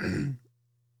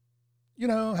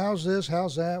 how's this?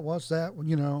 How's that? What's that?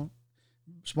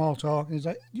 Small talk. And he's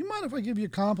like, "You mind if I give you a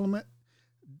compliment?"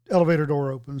 Elevator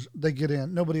door opens. They get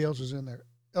in. Nobody else is in there.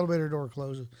 Elevator door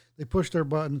closes. They push their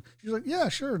button. She's like, "Yeah,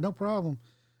 sure, no problem.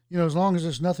 As long as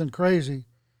it's nothing crazy."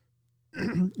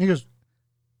 He goes,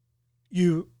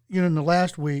 in the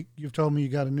last week, you've told me you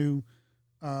got a new,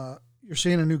 you're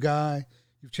seeing a new guy.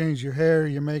 You've changed your hair,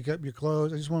 your makeup, your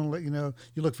clothes. I just want to let you know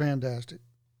you look fantastic.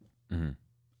 Mm-hmm.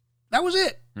 That was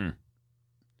it. Mm.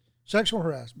 Sexual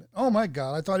harassment. Oh, my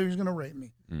God. I thought he was going to rape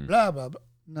me. Mm. Blah, blah, blah.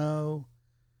 No.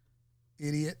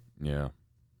 Idiot. Yeah.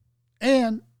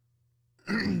 And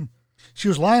she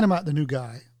was lying about the new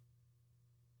guy.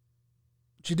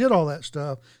 She did all that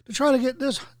stuff to try to get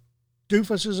this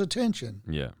doofus's attention.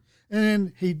 Yeah. And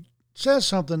then he says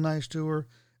something nice to her,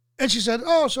 and she said,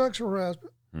 "Oh, sexual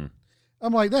harassment."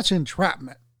 I'm like, that's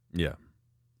entrapment. Yeah.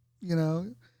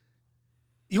 You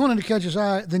wanted to catch his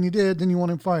eye, then you did, then you want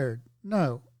him fired.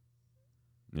 No.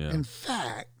 Yeah. In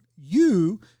fact,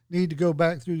 you need to go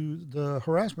back through the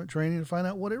harassment training to find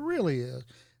out what it really is.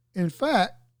 In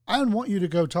fact, I want you to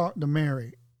go talk to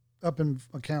Mary up in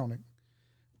accounting.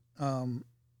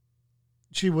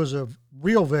 She was a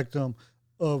real victim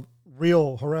of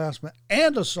real harassment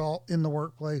and assault in the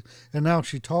workplace, and now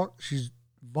she's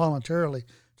voluntarily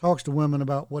talks to women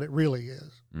about what it really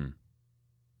is. Mm.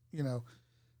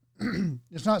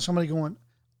 It's not somebody going,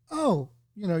 "Oh,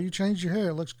 you changed your hair,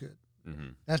 it looks good." Mm-hmm.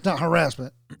 That's not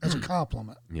harassment. That's a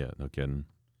compliment. Yeah, no kidding.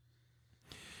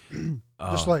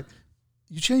 Just like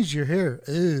you changed your hair.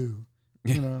 Ew.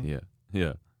 You know? Yeah,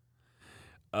 yeah.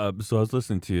 So I was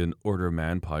listening to an Order of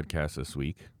Man podcast this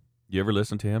week. You ever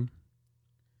listen to him?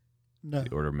 No.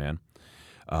 The Order of Man.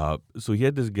 So he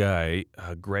had this guy,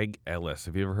 Greg Ellis.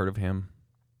 Have you ever heard of him?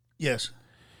 Yes.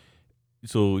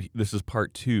 So this is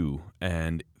part 2,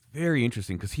 and very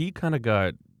interesting because he kind of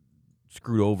got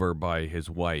screwed over by his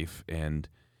wife, and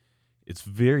it's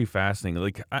very fascinating.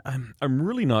 Like I'm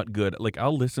really not good. Like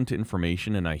I'll listen to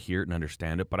information and I hear it and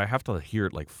understand it, but I have to hear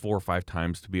it like 4 or 5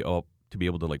 times to be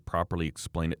able to like properly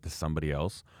explain it to somebody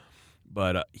else.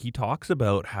 But he talks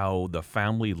about how the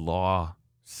family law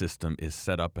system is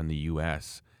set up in the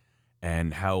U.S.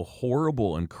 and how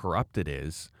horrible and corrupt it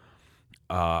is.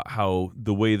 How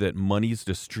the way that money's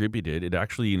distributed, it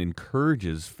actually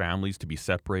encourages families to be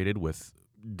separated with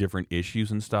different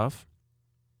issues and stuff,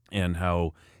 and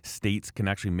how states can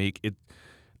actually make it.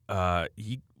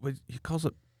 He calls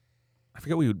it. I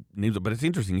forget what he names it, but it's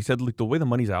interesting. He said, like, the way the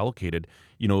money's allocated,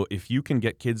 if you can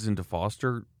get kids into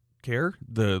foster care,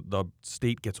 the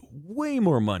state gets way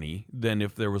more money than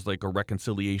if there was like a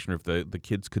reconciliation, or if the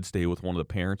kids could stay with one of the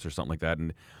parents or something like that.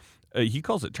 And he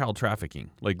calls it child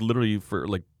trafficking, like literally for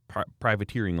like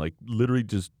privateering, like literally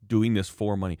just doing this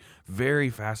for money. Very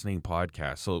fascinating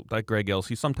podcast. So like Greg Ellis,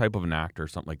 he's some type of an actor or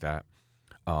something like that.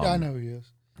 Yeah, I know he is.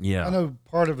 Yeah. I know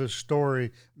part of his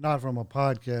story, not from a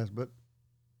podcast, but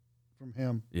from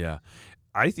him. Yeah.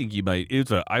 I think you might.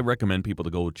 I recommend people to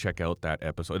go check out that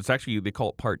episode. It's actually, they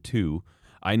call it part 2.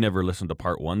 I never listened to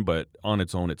part 1, but on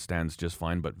its own, it stands just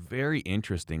fine. But very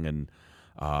interesting, and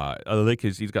I like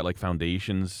he's got like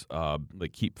foundations,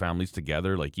 like keep families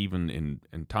together. Like even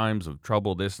in times of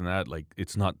trouble, this and that. Like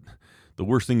it's not the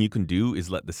worst thing you can do is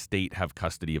let the state have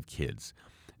custody of kids.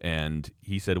 And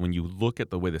he said, when you look at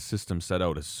the way the system's set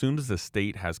out, as soon as the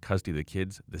state has custody of the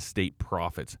kids, the state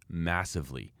profits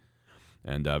massively.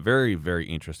 And very, very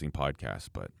interesting podcast.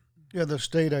 But Yeah, the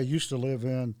state I used to live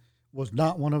in was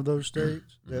not one of those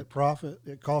states that profit.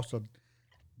 It cost a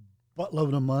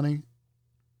buttload of money.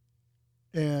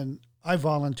 And I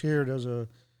volunteered as a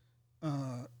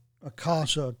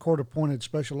CASA, court-appointed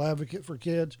special advocate for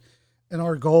kids. And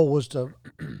our goal was to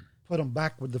put them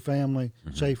back with the family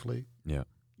safely. yeah,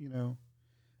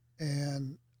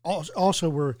 And also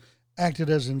we're acted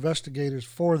as investigators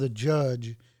for the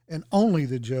judge and only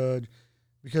the judge,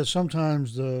 because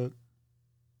sometimes the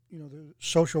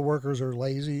social workers are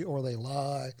lazy, or they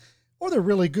lie, or they're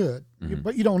really good,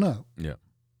 but you don't know. Yeah.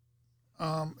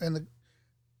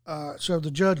 So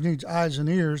the judge needs eyes and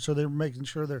ears, so they're making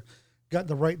sure they're got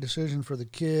the right decision for the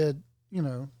kid.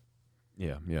 Yeah.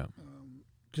 Yeah.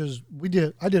 Because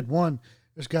I did one.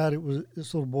 This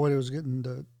little boy that was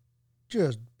getting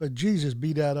just bejesus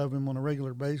beat out of him on a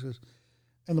regular basis.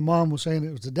 And the mom was saying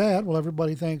it was the dad. Well,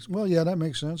 everybody thinks, well, yeah, that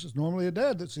makes sense. It's normally a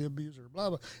dad that's the abuser, blah,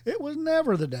 blah. It was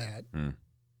never the dad.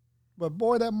 But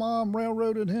boy, that mom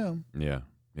railroaded him. Yeah.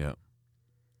 Yeah.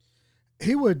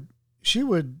 She went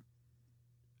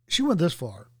this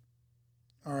far.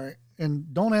 All right.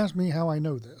 And don't ask me how I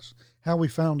know this, how we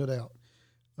found it out.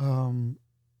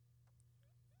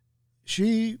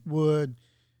 She would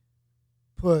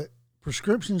put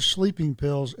prescription sleeping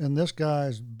pills in this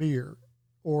guy's beer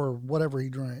or whatever he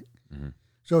drank.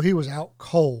 So he was out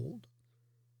cold,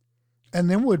 and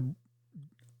then would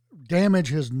damage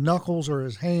his knuckles or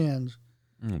his hands.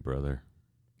 Oh, brother.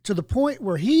 To the point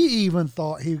where he even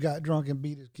thought he got drunk and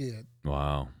beat his kid.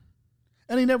 Wow.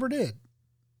 And he never did.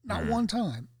 Not one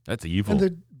time. That's evil.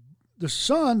 And the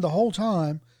son, the whole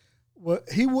time,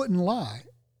 he wouldn't lie.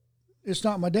 It's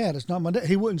not my dad. It's not my dad.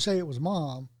 He wouldn't say it was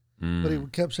mom, but he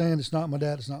kept saying, it's not my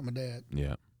dad. It's not my dad.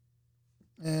 Yeah.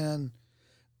 And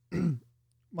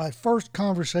my first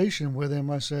conversation with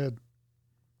him, I said,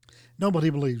 nobody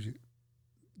believes you.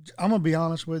 I'm going to be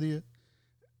honest with you.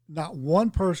 Not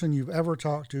one person you've ever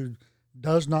talked to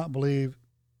does not believe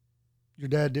your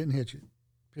dad didn't hit you,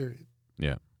 period.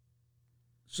 Yeah.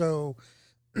 So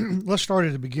let's start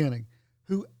at the beginning.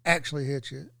 Who actually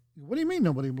hit you? What do you mean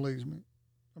nobody believes me?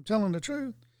 I'm telling the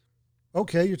truth.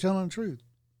 Okay, you're telling the truth.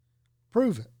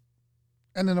 Prove it.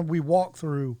 And then we walk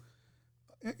through.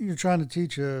 You're trying to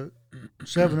teach a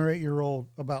 7 or 8 year old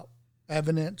about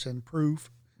evidence and proof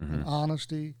and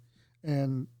honesty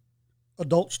and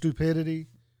adult stupidity.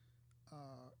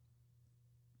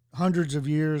 Hundreds of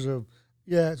years of,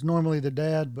 it's normally the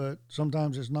dad, but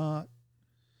sometimes it's not.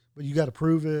 But you got to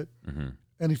prove it.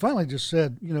 And he finally just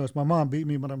said, it's my mom beat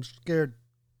me, but I'm scared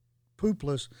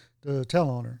poopless to tell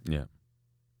on her. Yeah.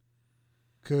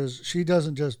 Because she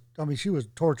doesn't she was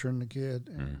torturing the kid.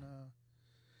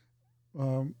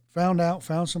 And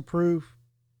found some proof.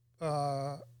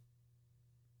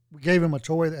 We gave him a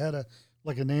toy that had a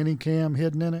like a nanny cam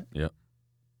hidden in it. Yep.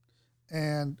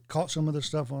 And caught some of the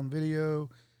stuff on video.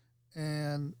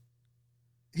 And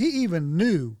he even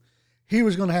knew he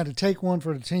was going to have to take one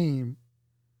for the team.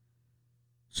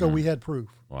 So we had proof.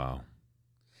 Wow.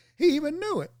 He even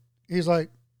knew it. He's like,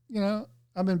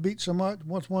 I've been beat so much.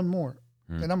 What's one more?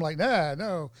 And I'm like, nah,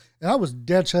 no. And I was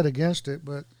dead set against it,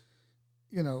 but,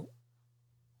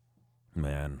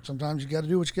 Man. sometimes you got to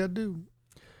do what you got to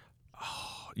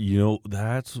do.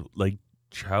 That's like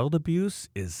child abuse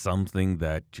is something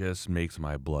that just makes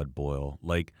my blood boil.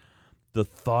 Like the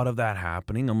thought of that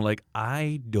happening, I'm like,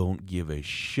 I don't give a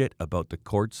shit about the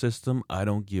court system. I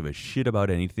don't give a shit about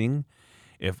anything.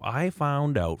 If I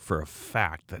found out for a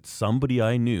fact that somebody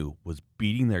I knew was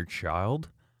beating their child,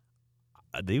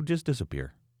 they would just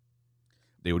disappear.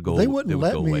 They would go. They wouldn't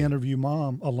let me away. interview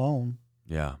Mom alone.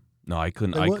 Yeah. No, I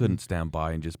couldn't. They I wouldn't. couldn't stand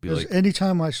by and just be Because like,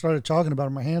 anytime I started talking about her,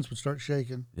 my hands would start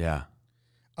shaking. yeah.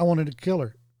 I wanted to kill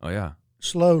her Oh yeah.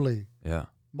 slowly, Yeah.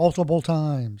 multiple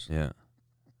times, Yeah.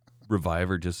 Revive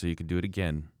her just so you can do it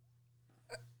again.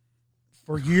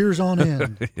 for years on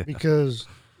end. Yeah. Because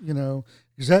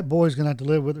that boy's going to have to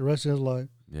live with it the rest of his life.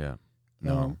 Yeah.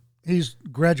 No. He's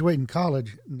graduating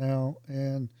college now,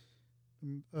 and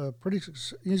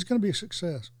he's going to be a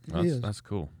success. He is. That's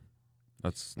cool.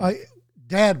 That's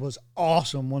Dad was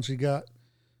awesome once he got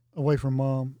away from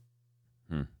Mom.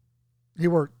 He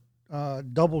worked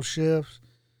double shifts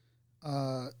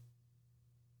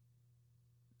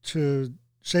to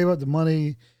save up the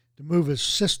money to move his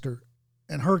sister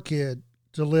and her kid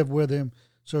to live with him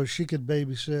so she could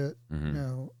babysit.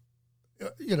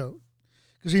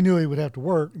 Because he knew he would have to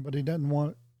work, but he doesn't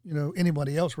want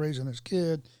anybody else raising his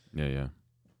kid. Yeah.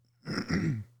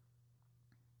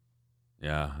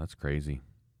 Yeah, that's crazy.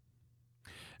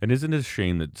 And isn't it a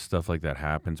shame that stuff like that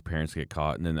happens? Parents get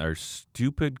caught, and then our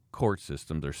stupid court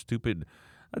systems, our stupid.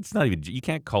 That's not even. You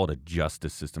can't call it a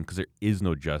justice system because there is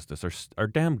no justice. Our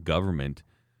damn government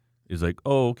is like,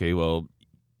 oh, okay, well,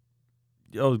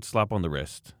 slap on the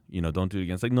wrist. Don't do it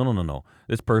again. It's like, no.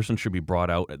 This person should be brought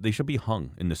out. They should be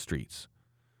hung in the streets.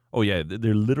 Oh yeah,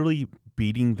 they're literally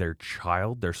beating their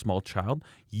child, their small child.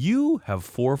 You have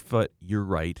forfeit your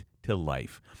right to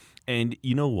life. And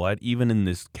you know what? Even in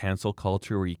this cancel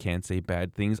culture where you can't say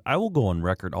bad things, I will go on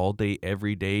record all day,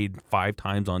 every day, 5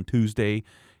 times on Tuesday,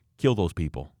 kill those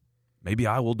people. Maybe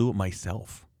I will do it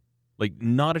myself. Like,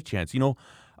 not a chance.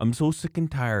 I'm so sick and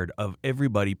tired of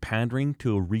everybody pandering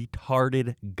to a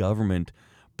retarded government.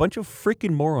 Bunch of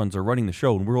freaking morons are running the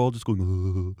show, and we're all just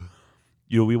going, ugh.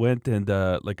 We went and,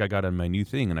 I got on my new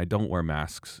thing, and I don't wear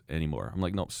masks anymore. I'm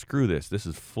like, no, screw this. This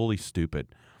is fully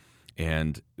stupid.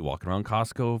 And walking around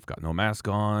Costco, got no mask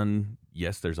on.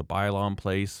 Yes, there's a bylaw in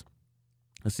place.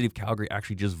 The city of Calgary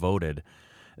actually just voted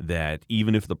that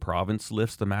even if the province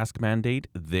lifts the mask mandate,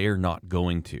 they're not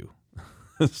going to.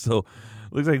 So it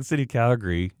looks like the city of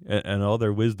Calgary and all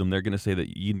their wisdom, they're going to say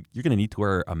that you're going to need to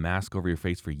wear a mask over your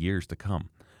face for years to come.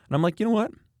 And I'm like, you know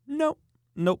what? Nope.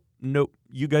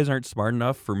 You guys aren't smart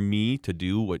enough for me to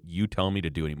do what you tell me to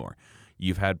do anymore.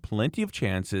 You've had plenty of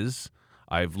chances.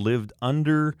 I've lived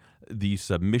under the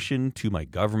submission to my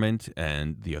government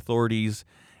and the authorities.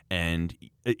 And,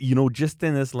 just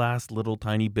in this last little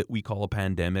tiny bit we call a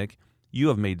pandemic, you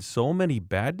have made so many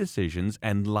bad decisions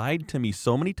and lied to me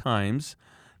so many times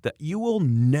that you will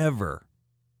never,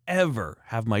 ever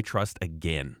have my trust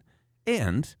again.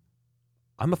 And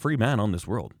I'm a free man on this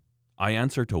world. I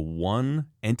answer to one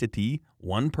entity,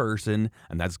 one person,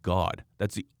 and that's God.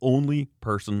 That's the only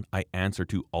person I answer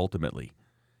to ultimately.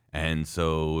 And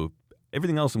so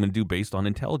everything else I'm going to do based on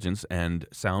intelligence and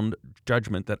sound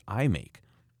judgment that I make.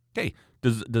 Okay,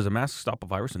 does a mask stop a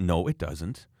virus? No, it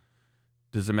doesn't.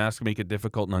 Does a mask make it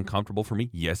difficult and uncomfortable for me?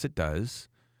 Yes, it does.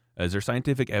 Is there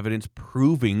scientific evidence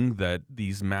proving that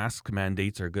these mask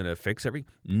mandates are going to fix everything?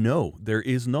 No, there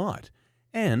is not.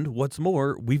 And what's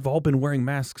more, we've all been wearing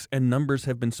masks and numbers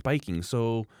have been spiking.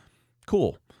 So,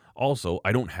 cool. Also,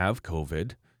 I don't have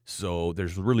COVID. So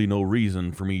there's really no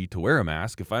reason for me to wear a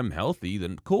mask. If I'm healthy,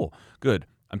 then cool, good.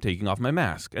 I'm taking off my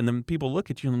mask. And then people look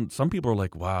at you and some people are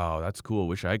like, wow, that's cool.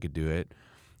 Wish I could do it.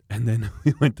 And then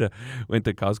we went to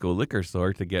Costco liquor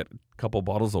store to get a couple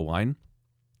bottles of wine.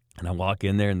 And I walk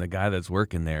in there and the guy that's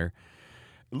working there,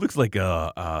 it looks like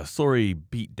a sorry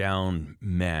beat down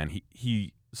man.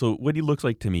 So what he looks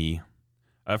like to me,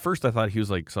 at first I thought he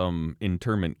was like some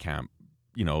internment camp,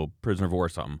 prisoner of war or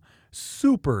something.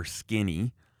 Super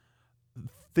skinny.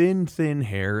 Thin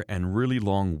hair and really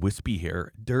long wispy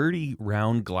hair, dirty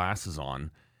round glasses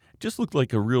on. Just looked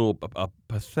like a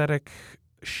pathetic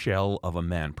shell of a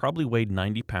man. Probably weighed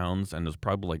 90 pounds and was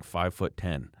probably like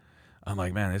 5'10". I'm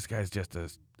like, man, this guy's just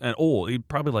an old. He's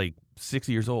probably like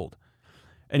 60 years old.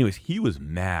 Anyways, he was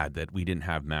mad that we didn't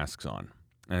have masks on.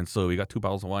 And so we got 2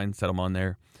 bottles of wine, set them on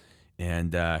there,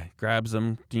 and grabs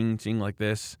them, ching, ching, like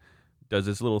this, does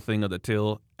this little thing of the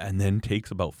till, and then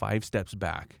takes about 5 steps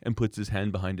back and puts his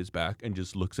hand behind his back and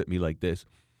just looks at me like this.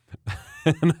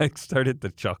 And I started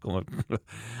to chuckle.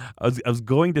 I was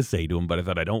going to say to him, but I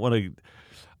thought I don't want to.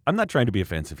 I'm not trying to be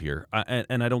offensive here,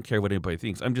 and I don't care what anybody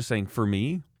thinks. I'm just saying, for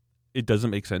me, it doesn't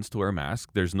make sense to wear a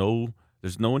mask. There's no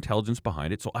intelligence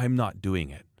behind it, so I'm not doing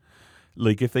it.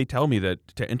 Like, if they tell me that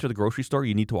to enter the grocery store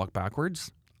you need to walk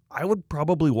backwards, I would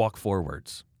probably walk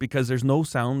forwards because there's no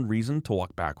sound reason to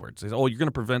walk backwards. They say, oh, you're going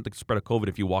to prevent the spread of COVID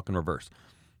if you walk in reverse.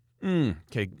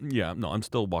 Okay, yeah, no, I'm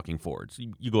still walking forwards.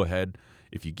 You go ahead.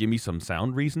 If you give me some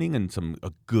sound reasoning and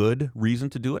a good reason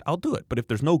to do it, I'll do it. But if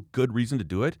there's no good reason to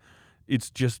do it, it's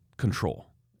just control.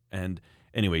 And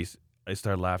anyways, I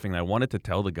started laughing. And I wanted to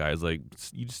tell the guys, like,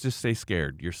 you just stay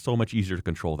scared. You're so much easier to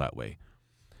control that way.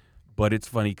 But it's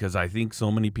funny because I think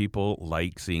so many people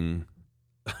like seeing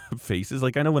faces.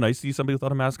 Like, I know when I see somebody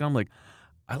without a mask on, I'm like,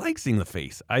 I like seeing the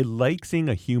face. I like seeing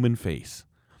a human face.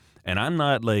 And I'm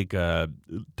not like a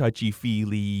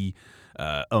touchy-feely,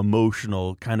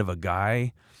 emotional kind of a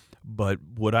guy. But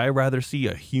would I rather see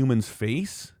a human's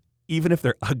face, even if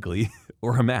they're ugly,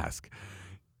 or a mask?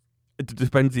 It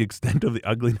depends the extent of the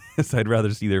ugliness. I'd rather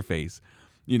see their face.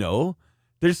 You know,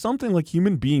 there's something like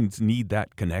human beings need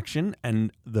that connection,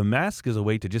 and the mask is a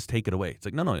way to just take it away. It's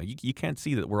like, no, you can't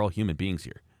see that we're all human beings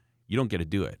here. You don't get to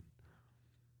do it.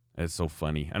 It's so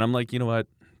funny. And I'm like, you know what?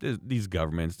 These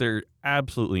governments, they're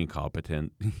absolutely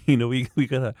incompetent. You know, we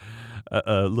got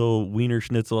a little wiener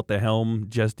schnitzel at the helm,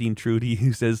 Justine Trudeau,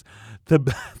 who says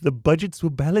the budgets will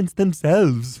balance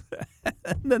themselves.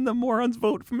 And then the morons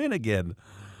vote from in again.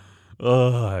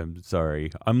 Oh, I'm sorry.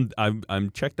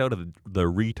 I'm checked out of the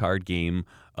retard game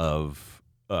of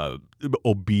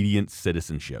obedient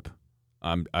citizenship.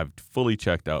 I've fully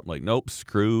checked out. I'm like, nope,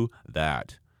 screw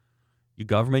that. You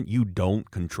government, you don't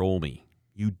control me.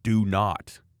 You do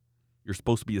not. You're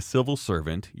supposed to be a civil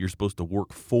servant. You're supposed to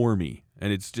work for me.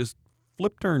 And it's just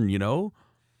flip turn, you know?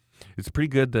 It's pretty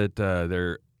good that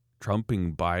they're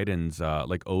trumping Biden's,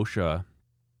 like OSHA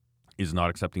is not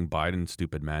accepting Biden's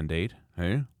stupid mandate.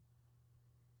 Hey?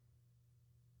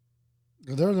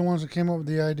 They're the ones that came up with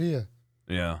the idea.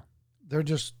 Yeah. They're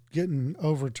just getting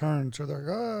overturned. So they're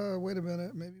like, oh, wait a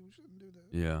minute. Maybe we shouldn't do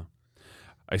that. Yeah.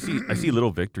 I see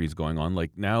little victories going on.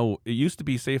 Like now, it used to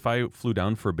be, say, if I flew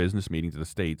down for a business meeting to the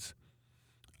States,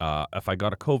 if I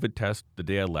got a COVID test the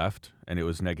day I left and it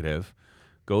was negative,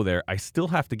 go there, I still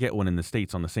have to get one in the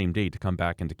States on the same day to come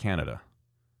back into Canada.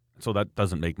 So that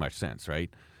doesn't make much sense, right?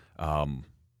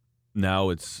 Now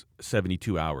it's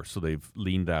 72 hours, so they've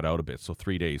leaned that out a bit, so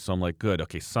 3 days. So I'm like, good,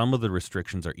 okay, some of the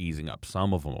restrictions are easing up.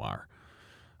 Some of them are.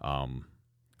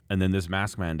 And then this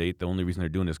mask mandate, the only reason they're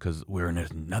doing this is because we're in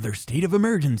another state of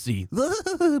emergency.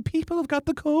 People have got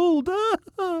the cold.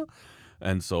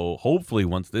 And so hopefully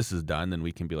once this is done, then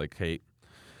we can be like, hey,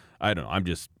 I don't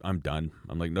know, I'm done.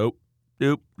 I'm like, nope.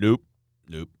 I'm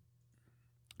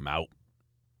out.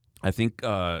 I think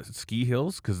Ski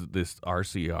Hills, because this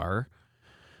RCR,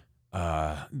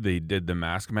 they did the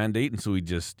mask mandate, and so we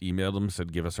just emailed them,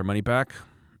 said, give us our money back.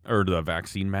 Or the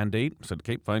vaccine mandate. Said,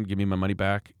 okay, fine, give me my money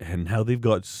back. And now they've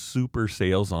got super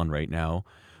sales on right now.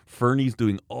 Fernie's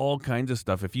doing all kinds of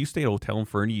stuff. If you stay at a hotel in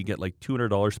Fernie, you get like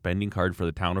 $200 spending card for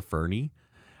the town of Fernie.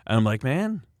 And I'm like,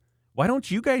 man, why don't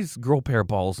you guys grow a pair of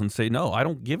balls and say, no, I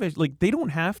don't give it. Like, they don't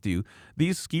have to.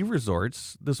 These ski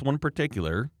resorts, this one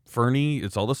particular, Fernie,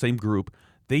 it's all the same group.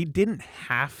 They didn't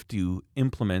have to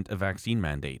implement a vaccine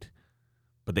mandate,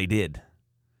 but they did. So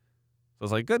I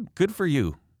was like, good for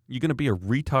you. You're going to be a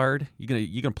retard?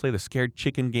 You're gonna play the scared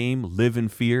chicken game, live in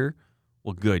fear?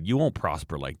 Well, good. You won't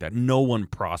prosper like that. No one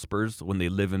prospers when they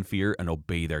live in fear and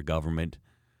obey their government,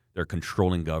 their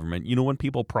controlling government. You know when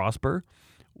people prosper?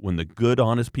 When the good,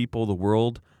 honest people of the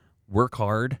world work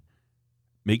hard,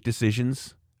 make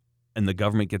decisions, and the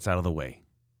government gets out of the way.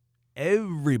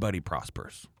 Everybody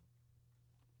prospers.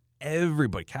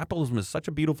 Everybody. Capitalism is such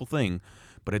a beautiful thing,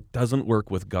 but it doesn't work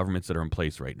with governments that are in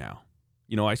place right now.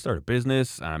 You know, I started a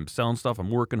business, I'm selling stuff, I'm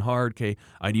working hard, okay,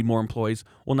 I need more employees.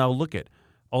 Well, now look at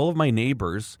all of my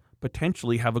neighbors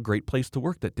potentially have a great place to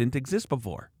work that didn't exist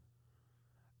before.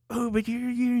 Oh, but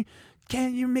you're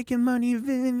making money.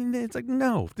 It's like,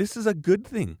 no, this is a good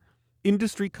thing.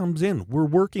 Industry comes in, we're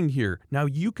working here. Now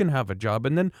you can have a job,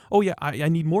 and then, oh yeah, I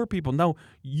need more people. Now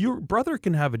your brother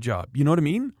can have a job. You know what I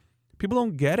mean? People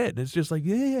don't get it. It's just like,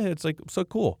 yeah, it's like so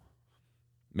cool.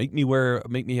 Make me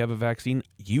have a vaccine.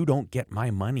 You don't get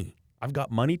my money. I've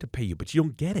got money to pay you, but you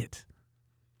don't get it.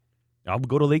 I'll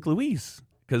go to Lake Louise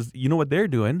because you know what they're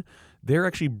doing? They're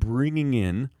actually bringing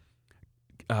in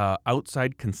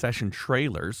outside concession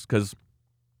trailers because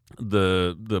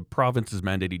the province is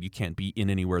mandated you can't be in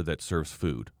anywhere that serves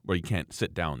food or you can't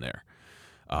sit down there.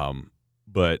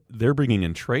 But they're bringing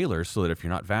in trailers so that if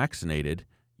you're not vaccinated,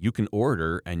 you can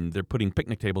order, and they're putting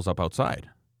picnic tables up outside.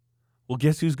 Well,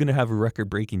 guess who's going to have a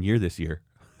record-breaking year this year?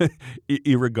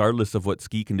 Irregardless of what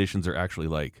ski conditions are actually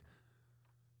like.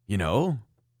 You know,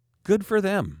 good for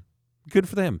them. Good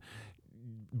for them.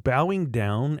 Bowing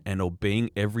down and obeying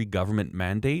every government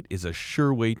mandate is a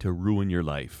sure way to ruin your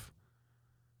life.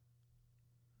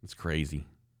 It's crazy.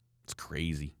 It's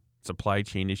crazy. Supply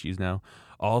chain issues now.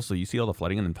 Also, you see all the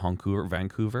flooding in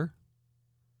Vancouver?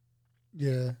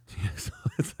 Yeah. So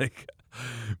it's like,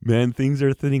 man, things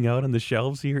are thinning out on the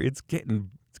shelves here. It's getting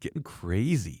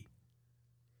crazy.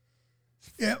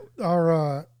 Yeah,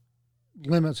 our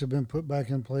limits have been put back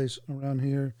in place around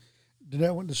here.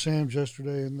 Danette went to Sam's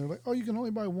yesterday, and they're like, "Oh, you can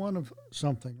only buy one of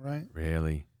something, right?"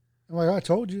 Really? I'm like, "I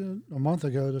told you a month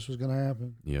ago this was going to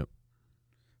happen." Yep.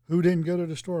 Who didn't go to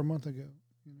the store a month ago?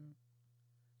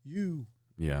 You.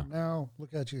 Yeah. Now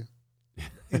look at you.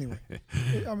 Anyway,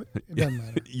 it doesn't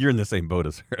matter. You're in the same boat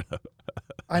as her.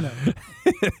 I know.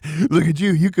 Look at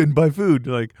you. You couldn't buy food.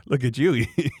 Like, look at you.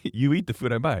 You eat the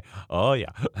food I buy. Oh,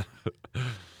 yeah.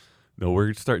 No,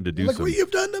 we're starting to do Look some. what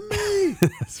you've done to me.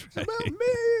 That's right. It's about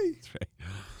me. That's right.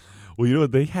 Well, you know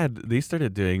what they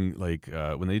started doing, like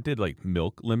when they did like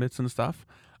milk limits and stuff.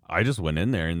 I just went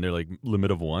in there and they're like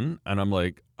limit of 1, and I'm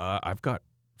like, I've got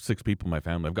 6 people in my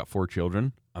family. I've got 4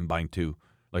 children. I'm buying 2.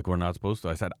 Like we're not supposed to.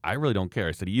 I said, I really don't care.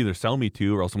 I said, you either sell me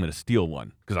 2 or else I'm going to steal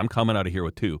 1 because I'm coming out of here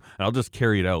with 2 and I'll just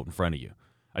carry it out in front of you.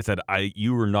 I said,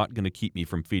 you are not going to keep me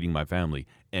from feeding my family.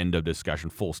 End of discussion.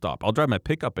 Full stop. I'll drive my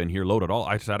pickup in here, load it all.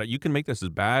 I said, you can make this as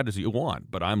bad as you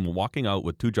want, but I'm walking out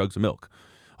with 2 jugs of milk.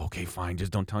 Okay, fine.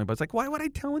 Just don't tell anybody. It's like, why would I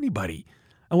tell anybody?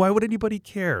 And why would anybody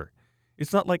care?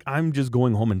 It's not like I'm just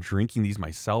going home and drinking these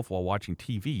myself while watching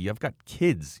TV. I've got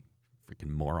kids. Freaking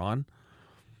moron.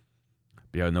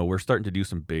 But yeah, no, we're starting to do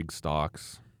some big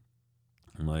stocks.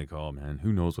 I'm like, oh man,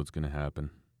 who knows what's going to happen?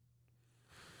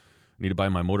 I need to buy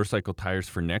my motorcycle tires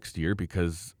for next year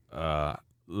because the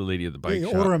lady at the bike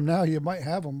shop. You order them now, you might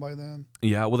have them by then.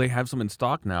 Yeah, well, they have some in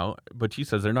stock now, but she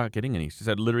says they're not getting any. She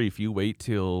said literally if you wait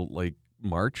till like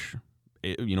March,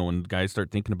 when guys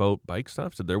start thinking about bike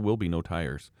stuff, said there will be no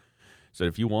tires. Said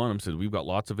if you want them, said we've got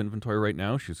lots of inventory right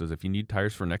now. She says if you need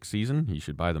tires for next season, you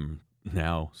should buy them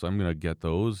now. So I'm going to get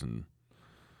those, and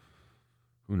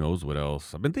who knows what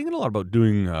else. I've been thinking a lot about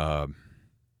doing, I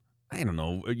don't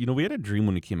know. We had a dream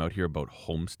when we came out here about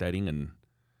homesteading, and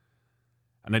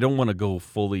I don't want to go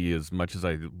fully as much as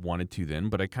I wanted to then,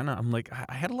 but I'm like,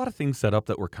 I had a lot of things set up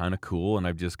that were kind of cool, and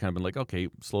I've just kind of been like, okay,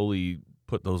 slowly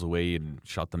put those away and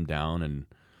shut them down, and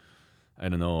I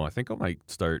don't know. I think I might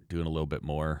start doing a little bit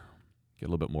more, get a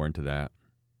little bit more into that.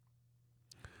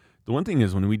 The one thing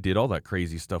is when we did all that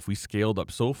crazy stuff, we scaled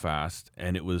up so fast,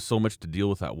 and it was so much to deal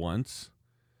with at once.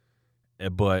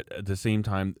 But at the same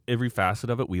time, every facet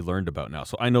of it we learned about now.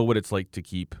 So I know what it's like to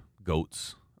keep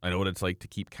goats. I know what it's like to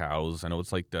keep cows. I know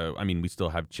it's like we still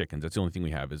have chickens. That's the only thing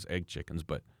we have is egg chickens.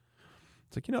 But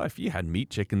it's like, if you had meat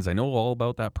chickens, I know all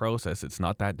about that process. It's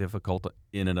not that difficult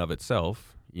in and of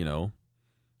itself.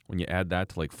 When you add that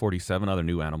to like 47 other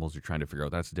new animals you're trying to figure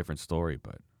out, that's a different story.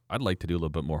 But I'd like to do a little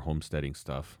bit more homesteading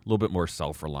stuff, a little bit more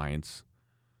self-reliance.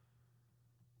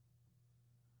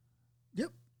 Yep.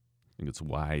 I think it's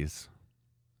wise.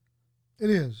 It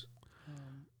is.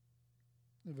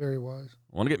 Very wise.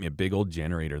 I want to get me a big old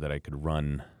generator that I could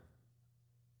run.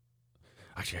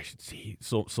 Actually, I should see.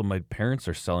 So my parents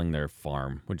are selling their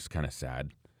farm, which is kind of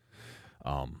sad.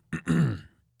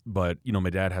 But, my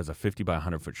dad has a 50 by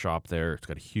 100 foot shop there. It's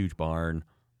got a huge barn.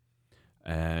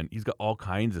 And he's got all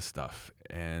kinds of stuff.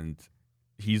 And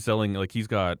he's selling, he's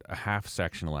got a half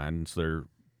section of land. So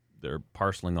they're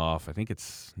parceling off, I think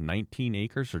it's 19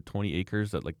 acres or 20 acres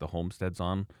that, the homestead's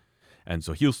on. And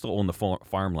so he'll still own the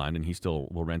farmland, and he still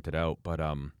will rent it out. But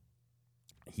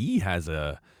he has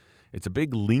it's a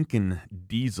big Lincoln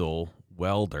diesel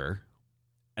welder,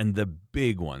 and the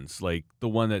big ones, like the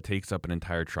one that takes up an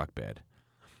entire truck bed.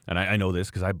 And I know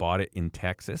this because I bought it in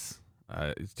Texas.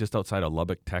 It's just outside of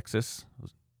Lubbock, Texas.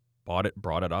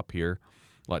 Brought it up here.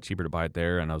 A lot cheaper to buy it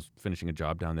there, and I was finishing a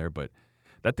job down there. But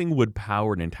that thing would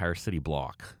power an entire city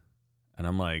block. And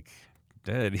I'm like,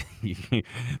 Dad,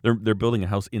 they're building a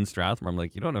house in Strathmore. I'm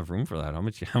like, you don't have room for that. How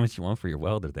much you want for your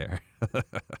welder there?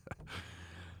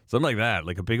 Something like that,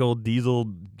 like a big old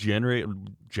diesel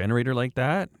generator like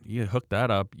that. You hook that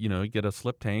up, you get a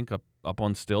slip tank up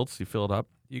on stilts, you fill it up.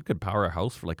 You could power a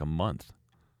house for like a month.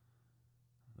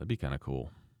 That'd be kind of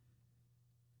cool.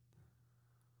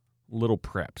 Little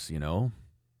preps, you know?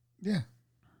 Yeah.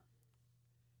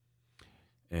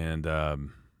 And have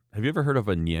you ever heard of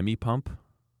a Niemi pump?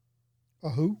 A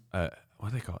who? What do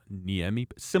they call it? Niemi?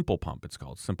 Simple pump, it's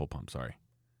called. Simple pump, sorry.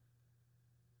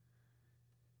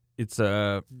 It's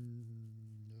an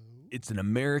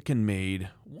American-made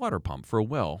water pump for a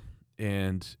well.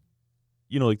 And,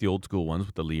 you know, like the old school ones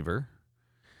with the lever.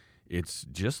 It's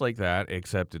just like that,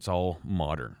 except it's all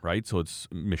modern, right? So it's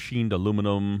machined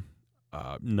aluminum,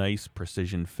 nice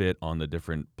precision fit on the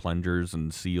different plungers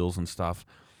and seals and stuff.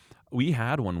 We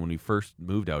had one when we first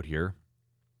moved out here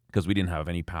because we didn't have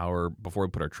any power before we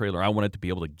put our trailer. I wanted to be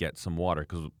able to get some water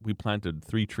because we planted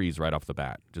 3 trees right off the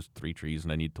bat, just 3 trees,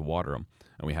 and I need to water them.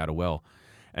 And we had a well.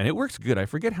 And it works good. I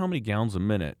forget how many gallons a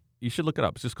minute. You should look it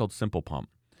up. It's just called Simple Pump.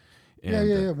 And,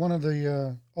 Yeah. One of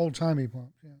the old-timey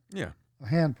pumps. Yeah. Yeah. A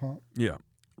hand pump. Yeah.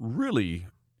 Really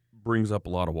brings up a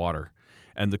lot of water.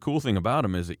 And the cool thing about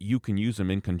them is that you can use them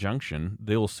in conjunction.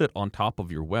 They will sit on top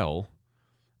of your well,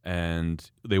 and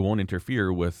they won't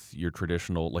interfere with your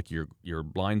traditional, like your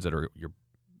blinds that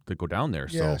go down there.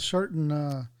 Yeah, So,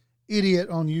 certain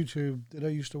idiot on YouTube that I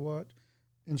used to watch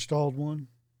installed one.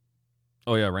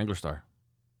 oh yeah, Wrangler Star.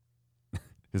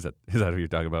 Is that who you're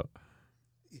talking about?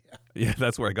 Yeah. Yeah,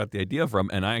 that's where I got the idea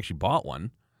from, and I actually bought one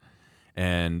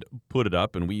and put it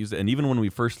up, and we used it. And even when we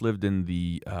first lived in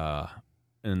the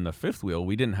fifth wheel,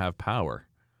 we didn't have power,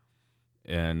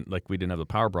 and like we didn't have the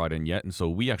power brought in yet, and so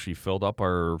we actually filled up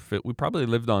our fit. We probably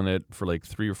lived on it for like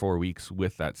 3 or 4 weeks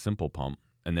with that Simple Pump,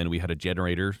 and then we had a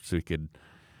generator so we could,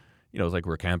 you know, it was like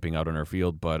we're camping out in our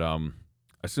field. But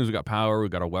as soon as we got power, we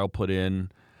got a well put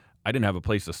in. I didn't have a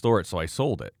place to store it, so I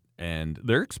sold it, and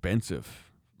they're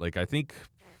expensive. Like I think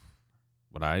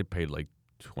what I paid like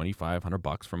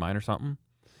 $2,500 for mine or something.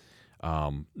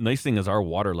 Nice thing is our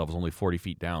water level is only 40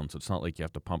 feet down, so it's not like you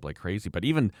have to pump like crazy. But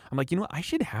even I'm like, you know what? I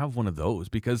should have one of those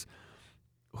because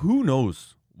who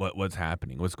knows what's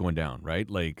happening, what's going down, right?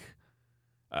 Like,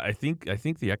 I think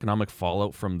the economic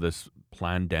fallout from this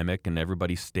pandemic and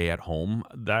everybody stay at home,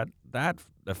 that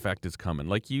effect is coming.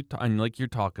 Like you're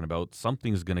talking about,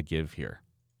 something's going to give here,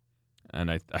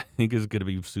 and I think it's going to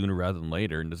be sooner rather than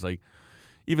later. And it's like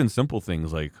even simple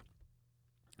things like,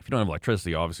 if you don't have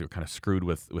electricity, obviously we're kind of screwed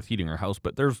with heating our house,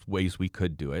 but there's ways we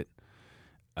could do it.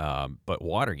 But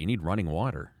water, you need running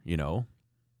water, you know?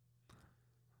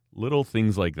 Little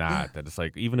things like that it's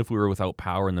like, even if we were without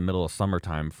power in the middle of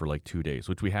summertime for like 2 days,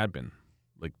 which we had been,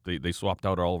 like they swapped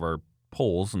out all of our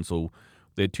poles. And so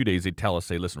they had 2 days, they'd tell us,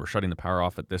 say, listen, we're shutting the power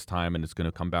off at this time and it's going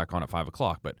to come back on at 5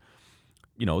 o'clock. But,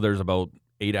 you know, there's about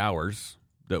 8 hours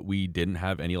that we didn't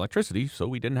have any electricity. So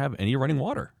we didn't have any running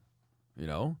water, you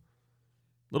know?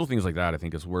 Little things like that, I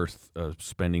think, is worth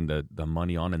spending the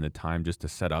money on and the time just to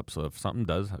set up. So if something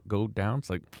does go down, it's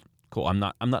like, cool. I'm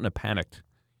not in a panic.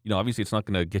 You know, obviously it's not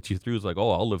going to get you through. It's like,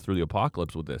 oh, I'll live through the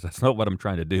apocalypse with this. That's not what I'm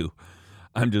trying to do.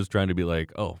 I'm just trying to be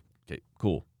like, oh, okay,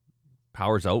 cool.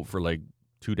 Power's out for like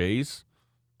 2 days.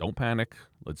 Don't panic.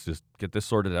 Let's just get this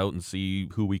sorted out and see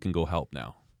who we can go help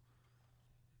now.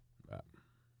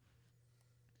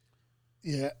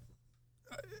 Yeah.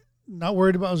 Not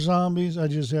worried about zombies. I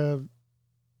just have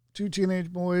 2 teenage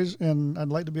boys, and I'd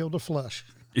like to be able to flush.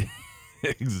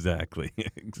 Exactly.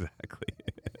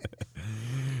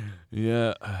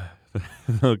 Yeah.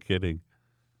 No kidding.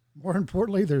 More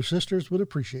importantly, their sisters would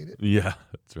appreciate it. Yeah,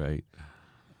 that's right.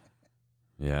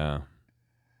 Yeah.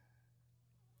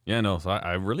 Yeah, no, so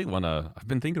I really want to, I've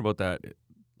been thinking about that.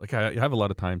 Like, I have a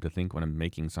lot of time to think when I'm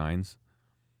making signs.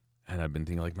 And I've been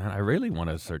thinking, like, man, I really want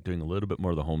to start doing a little bit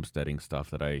more of the homesteading stuff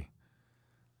that I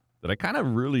kind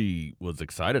of really was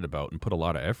excited about and put a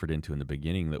lot of effort into in the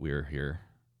beginning that we were here.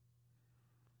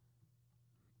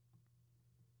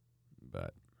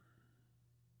 But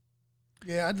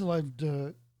Yeah, I'd like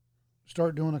to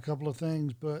start doing a couple of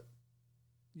things, but,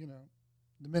 you know,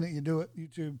 the minute you do it,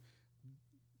 YouTube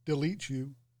deletes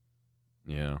you,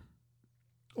 yeah.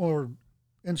 or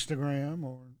Instagram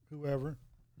or whoever.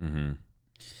 Mm-hmm.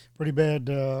 Pretty bad.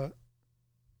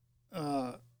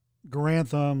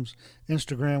 Garantham's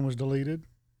Instagram was deleted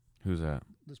Who's that?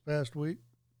 this past week.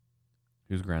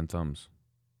 Who's Grand Thumbs?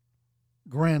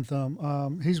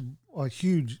 Grantham. He's a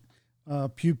huge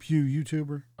pew pew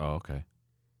YouTuber. Oh, okay.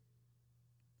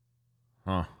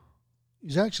 Huh.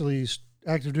 He's actually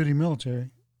active duty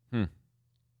military.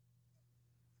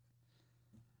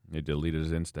 They deleted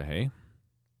his Insta, hey?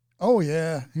 Oh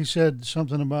yeah, he said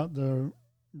something about the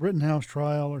Rittenhouse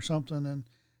trial or something, and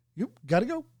you got to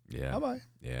go. Yeah. Bye bye.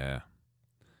 Yeah.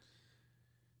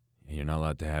 You're not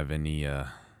allowed to have any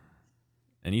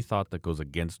thought that goes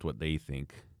against what they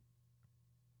think.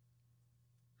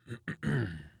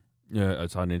 Yeah, I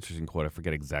saw an interesting quote. I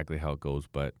forget exactly how it goes,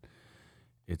 but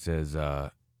it says,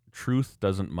 "Truth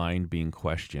doesn't mind being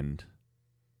questioned,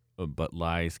 but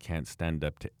lies can't stand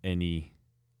up to any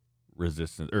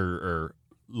resistance, or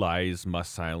lies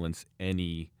must silence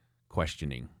any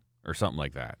questioning, or something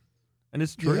like that." And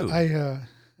it's true. Yeah,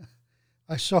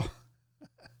 I saw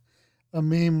a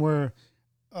meme where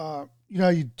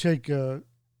you take an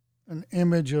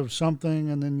image of something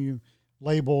and then you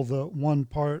label the one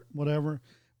part whatever.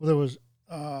 Well, there was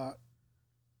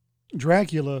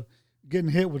Dracula getting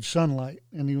hit with sunlight,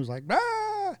 and he was like,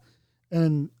 ah!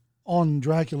 And on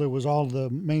Dracula was all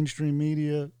the mainstream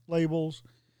media labels,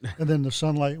 and then the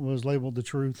sunlight was labeled the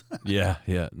truth. Yeah.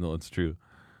 No, it's true.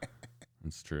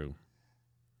 It's true.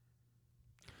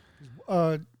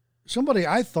 Somebody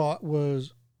I thought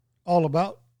was all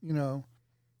about,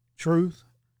 truth.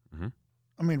 Mm-hmm.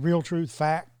 I mean, real truth,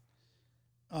 fact,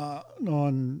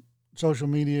 on social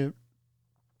media.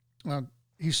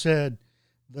 He said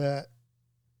that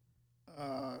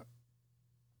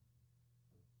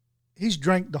he's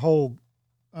drank the whole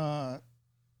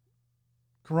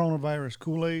coronavirus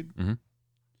Kool-Aid. Mm-hmm.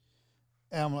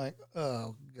 And I'm like,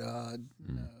 oh, God,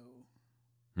 no.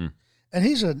 Hmm. And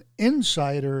he's an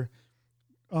insider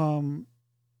on,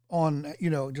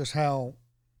 just how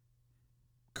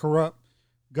corrupt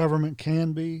government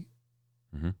can be.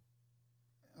 Mm-hmm.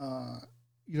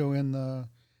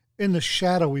 In the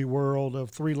shadowy world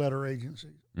of 3-letter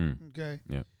agencies. Mm. Okay.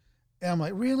 Yeah. And I'm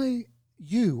like, really?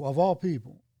 You, of all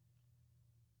people?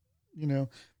 There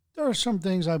are some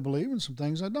things I believe and some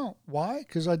things I don't. Why?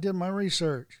 Because I did my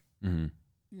research.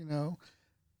 Mm-hmm.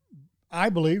 I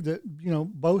believe that,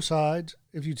 both sides,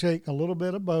 if you take a little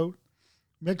bit of both,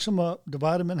 mix them up,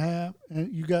 divide them in half,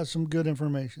 and you got some good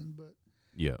information. But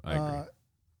Yeah, I agree.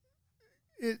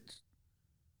 It's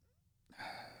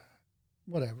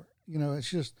whatever. It's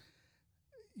just,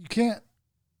 you can't.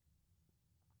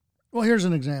 Well, here's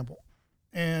an example.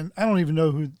 And I don't even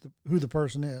know who the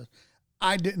person is.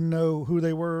 I didn't know who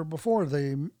they were before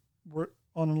they were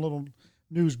on a little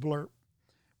news blurb.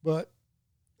 But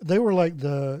they were like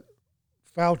the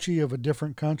Fauci of a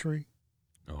different country.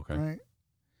 Okay. Right?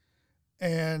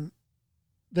 And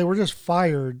they were just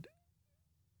fired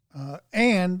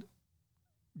and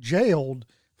jailed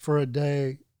for a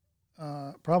day,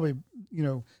 probably,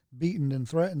 beaten and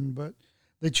threatened, but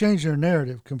they changed their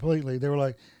narrative completely. They were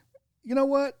like, you know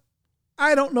what?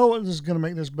 I don't know what is going to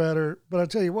make this better, but I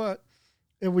tell you what,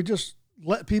 if we just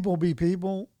let people be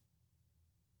people,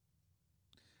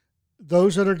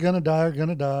 those that are going to die are going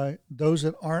to die. Those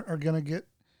that aren't are going to get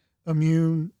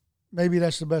immune. Maybe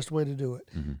that's the best way to do it.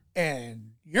 Mm-hmm.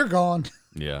 And you're gone.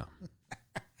 Yeah.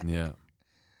 Yeah.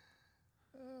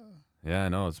 Yeah, I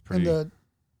know. It's pretty. And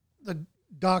the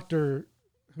doctor,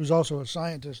 who's also a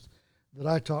scientist that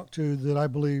I talked to, that I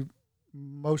believe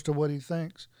most of what he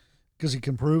thinks, because he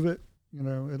can prove it,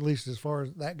 at least as far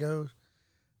as that goes.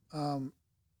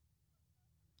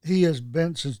 He has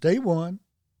been since day one.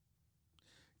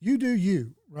 You do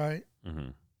you, right? Mm-hmm.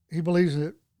 He believes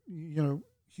that,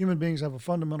 human beings have a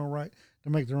fundamental right to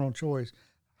make their own choice.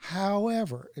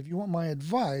 However, if you want my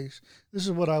advice, this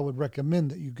is what I would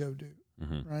recommend that you go do,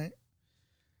 Mm-hmm. right?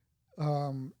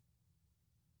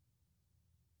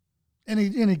 And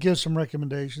he gives some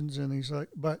recommendations, and he's like,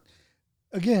 but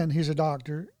again, he's a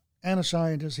doctor and a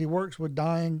scientist. He works with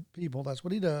dying people. That's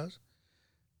what he does.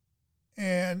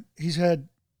 And he's had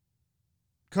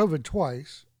COVID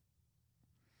twice.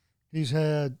 He's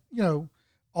had,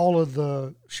 all of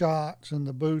the shots and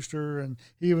the booster, and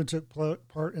he even took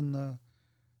part in the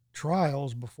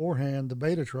trials beforehand, the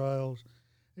beta trials.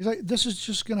 He's like, this is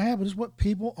just going to happen. This is what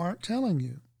people aren't telling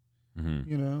you.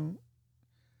 Mm-hmm.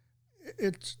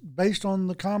 It's based on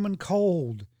the common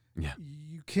cold. Yeah.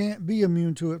 You can't be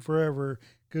immune to it forever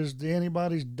because the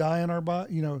antibodies die in our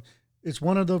body. It's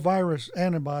one of the virus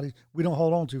antibodies we don't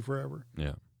hold on to forever.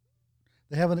 Yeah.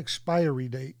 They have an expiry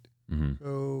date. Mm-hmm.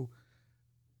 So,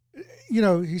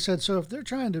 he said, so if they're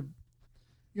trying to,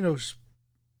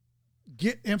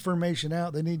 get information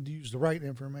out, they need to use the right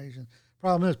information.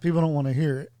 Problem is, people don't want to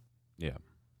hear it. Yeah.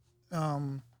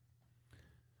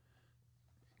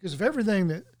 Because if everything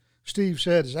that Steve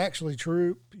said is actually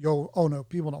true, oh no,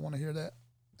 people don't want to hear that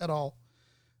at all.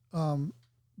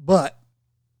 But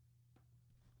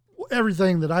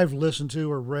everything that I've listened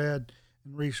to or read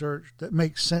and researched that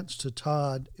makes sense to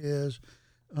Todd is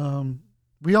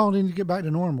we all need to get back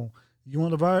to normal. You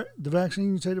want the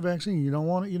vaccine, you take the vaccine. You don't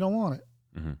want it, you don't want it.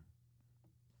 Mm-hmm.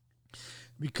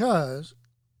 Because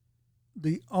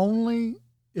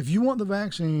if you want the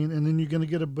vaccine and then you're going to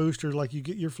get a booster like you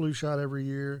get your flu shot every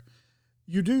year,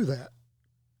 you do that.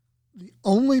 The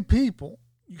only people,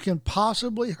 you can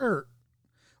possibly hurt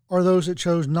are those that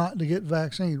chose not to get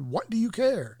vaccine. What do you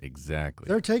care? Exactly.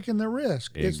 They're taking the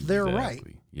risk. It's their right.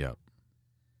 Exactly. Yep.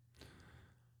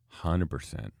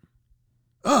 100%.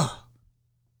 Ugh.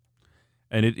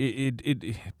 And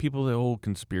it people, the whole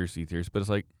conspiracy theories, but it's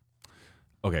like,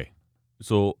 okay,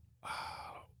 so,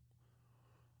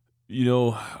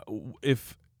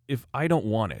 if I don't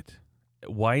want it,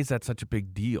 why is that such a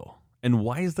big deal? And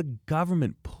why is the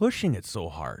government pushing it so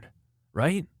hard,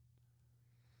 right?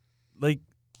 Like,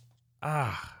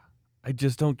 I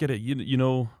just don't get it. You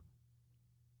know.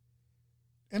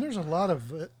 And there's a lot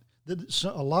of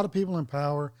a lot of people in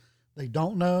power, they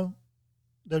don't know.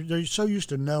 They're so used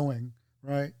to knowing,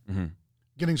 right? Mm-hmm.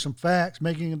 Getting some facts,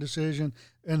 making a decision,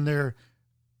 and they're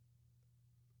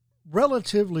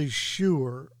relatively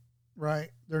sure, right?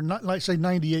 They're not, like, say,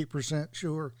 98%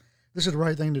 sure this is the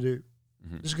right thing to do.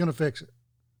 Mm-hmm. This is going to fix it.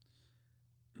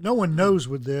 No one knows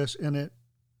with this, and it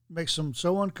makes them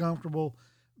so uncomfortable,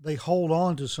 they hold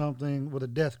on to something with a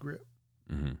death grip.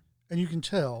 Mm-hmm. And you can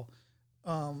tell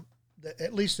that,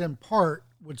 at least in part,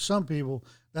 with some people,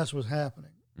 that's what's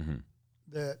happening. Mm-hmm.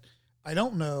 That I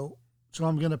don't know, so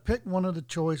I'm going to pick one of the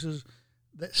choices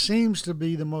that seems to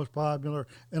be the most popular,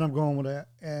 and I'm going with that.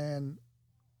 And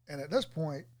at this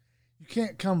point, you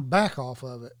can't come back off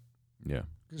of it. Yeah.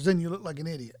 Because then you look like an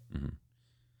idiot. Mm-hmm.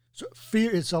 So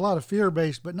fear, it's a lot of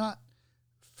fear-based, but not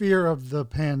fear of the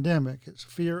pandemic. It's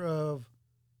fear of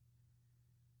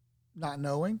not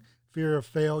knowing, fear of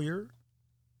failure.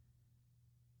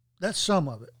 That's some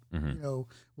of it. Mm-hmm.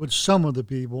 With some of the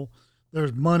people,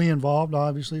 there's money involved,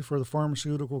 obviously, for the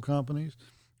pharmaceutical companies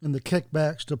and the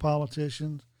kickbacks to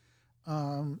politicians.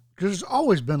 Because there's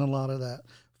always been a lot of that.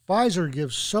 Pfizer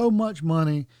gives so much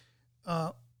money,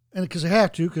 and because they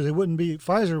have to, because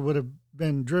Pfizer would have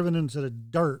been driven into the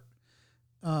dirt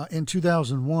in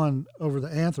 2001 over the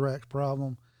anthrax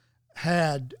problem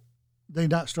had they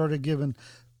not started giving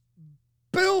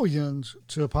billions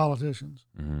to politicians.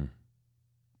 Mm-hmm.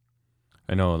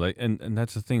 I know, like, and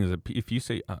that's the thing, is that if you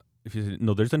say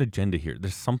no, there's an agenda here.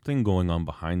 There's something going on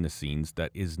behind the scenes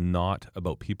that is not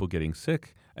about people getting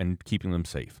sick and keeping them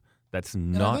safe. That's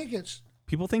not. And I think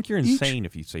people think you're insane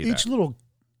if you say each that.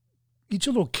 Each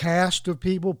little cast of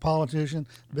people, politician,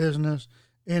 business,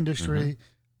 industry,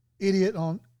 idiot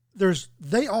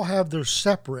they all have their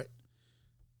separate.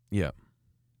 Yeah.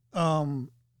 Oh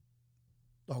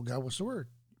God, what's the word?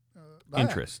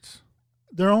 Interests.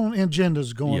 Their own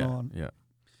agendas going on. Yeah.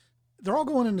 They're all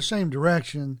going in the same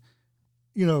direction,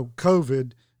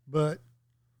 COVID, but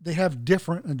they have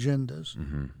different agendas.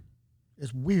 Mm-hmm.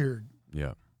 It's weird.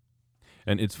 Yeah.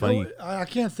 And it's funny. I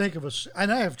can't think of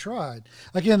and I have tried.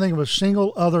 I can't think of a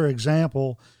single other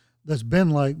example that's been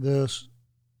like this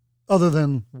other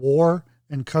than war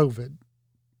and COVID.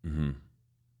 Mm-hmm.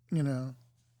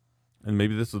 And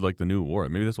maybe this is like the new war.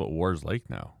 Maybe that's what war is like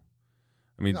now.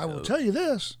 I mean, I will tell you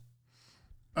this.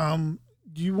 Do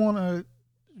you want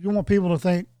people to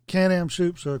think Can-Am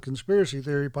Soup's a conspiracy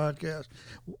theory podcast?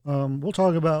 We'll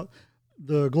talk about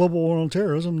the global war on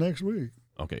terrorism next week.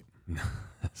 Okay.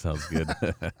 Sounds good.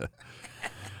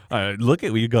 All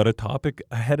right, we got a topic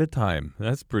ahead of time.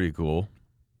 That's pretty cool.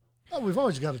 Oh, we've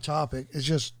always got a topic. It's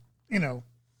just,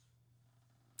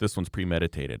 This one's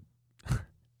premeditated.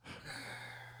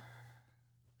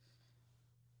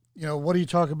 What do you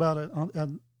talk about at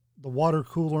the water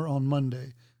cooler on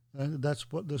Monday?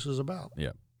 That's what this is about.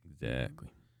 Yeah, exactly.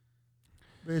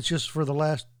 It's just for the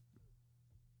last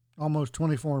almost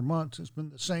 24 months, it's been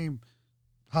the same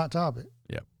hot topic.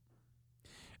 Yeah.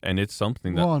 And it's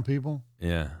something Come on, people.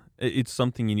 Yeah. It's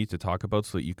something you need to talk about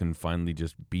so that you can finally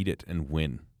just beat it and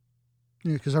win.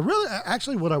 Yeah, because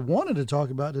actually what I wanted to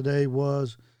talk about today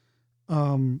was,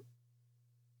 because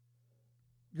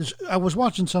I was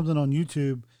watching something on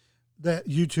YouTube that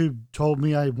YouTube told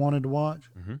me I wanted to watch,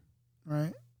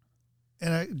 right?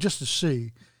 And just to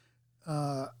see,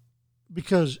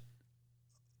 because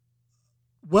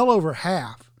well over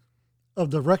half of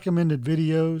the recommended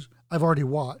videos I've already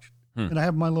watched, and I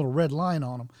have my little red line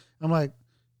on them. I'm like,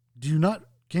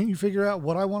 can't you figure out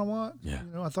what I want to watch? Yeah.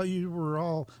 I thought you were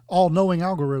all knowing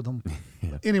algorithm.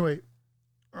 Yeah. Anyway,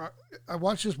 I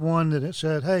watched this one that it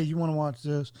said, hey, you want to watch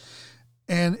this?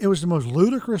 And it was the most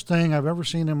ludicrous thing I've ever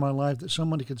seen in my life that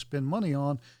somebody could spend money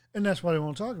on. And that's what I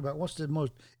want to talk about. What's the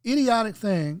most idiotic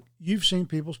thing you've seen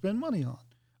people spend money on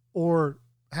or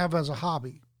have as a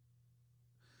hobby?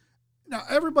 Now,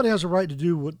 everybody has a right to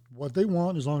do what they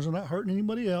want as long as they're not hurting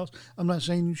anybody else. I'm not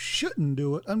saying you shouldn't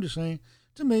do it. I'm just saying,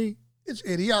 to me, it's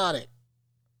idiotic.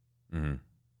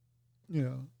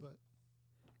 Mm-hmm. But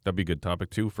that'd be a good topic,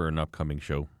 too, for an upcoming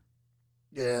show.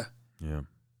 Yeah. Yeah.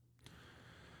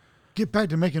 Get back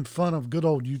to making fun of good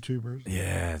old YouTubers.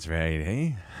 Yeah, that's right.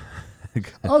 Hey.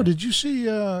 Oh, did you see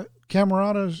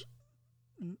Camerata's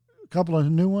couple of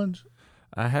new ones?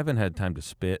 I haven't had time to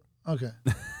spit. Okay.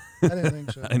 I didn't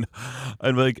think so. I know.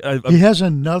 I'm like, He has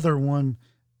another one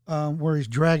where he's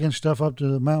dragging stuff up to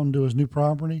the mountain to his new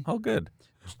property. oh, good.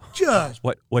 Just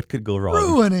What could go wrong?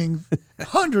 ruining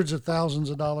hundreds of thousands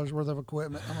of dollars worth of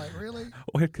equipment. I'm like, really?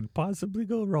 What could possibly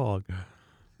go wrong?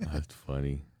 That's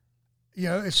funny. You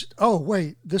know, it's, oh,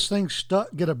 wait, this thing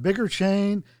stuck, get a bigger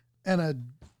chain and a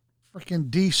freaking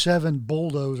D7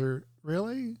 bulldozer.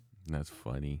 Really? That's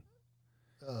funny.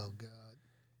 Oh, God.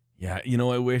 Yeah, you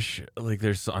know, I wish like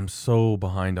I'm so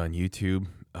behind on YouTube,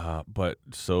 but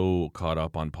so caught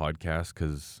up on podcasts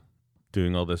because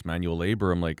doing all this manual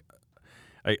labor, I'm like,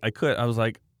 I was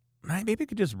like, man, maybe I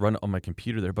could just run it on my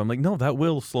computer there, but I'm like, no, that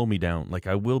will slow me down. Like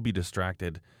I will be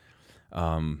distracted.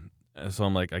 So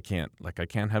I'm like, I can't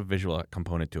have visual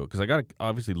component to it because I got to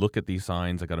obviously look at these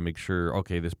signs. I got to make sure,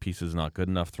 okay, this piece is not good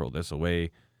enough. Throw this away.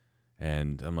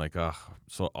 And I'm like,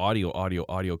 so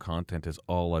audio content is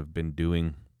all I've been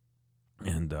doing.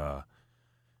 And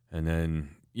then,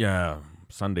 yeah,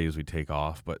 Sundays we take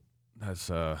off, but that's,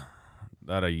 that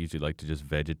I usually like to just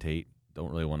vegetate. Don't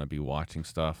really want to be watching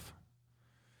stuff.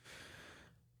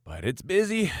 But it's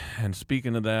busy. And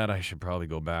speaking of that, I should probably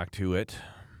go back to it.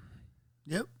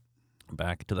 Yep.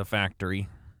 Back to the factory.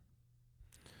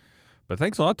 But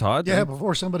thanks a lot, Todd. Yeah,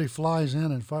 before somebody flies in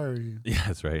and fires you. Yeah,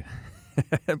 that's right.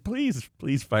 Please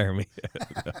fire me.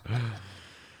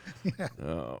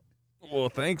 Yeah. Well,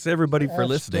 thanks everybody for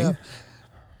listening.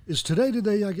 Is today the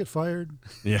day I get fired?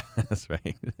 Yeah, that's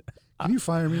right. Can you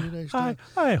fire me today, Steph?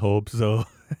 I hope so.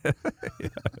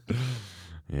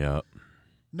 Yeah.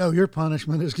 No, your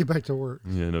punishment is get back to work.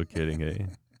 Yeah, no kidding, eh?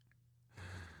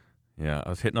 Yeah, I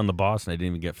was hitting on the boss and I didn't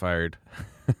even get fired.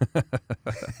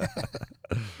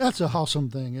 That's a awesome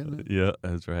thing, isn't it? Yeah,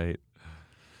 that's right.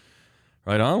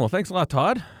 Right on. Well, thanks a lot,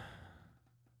 Todd.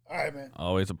 All right, man.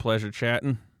 Always a pleasure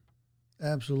chatting.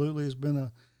 Absolutely. It's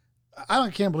been I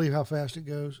can't believe how fast it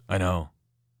goes. I know.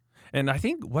 And I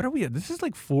think, what are we at? This is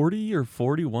like 40 or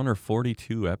 41 or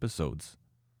 42 episodes.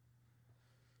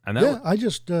 And that I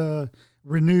just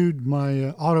renewed my,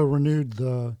 auto-renewed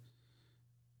the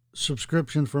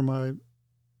subscrition for my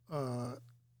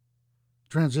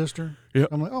transistor. Yeah.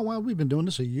 I'm like, oh, wow, we've been doing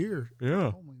this a year.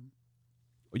 Yeah. Oh, my-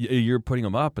 You're putting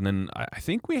them up, and then I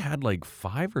think we had like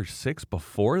 5 or 6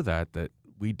 before that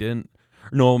we didn't.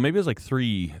 No, maybe it was like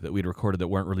 3 that we'd recorded that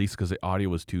weren't released because the audio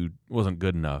wasn't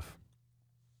good enough.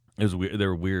 It was weird. They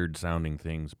were weird sounding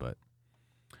things, but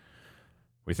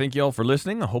we thank you all for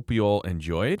listening. I hope you all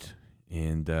enjoy it,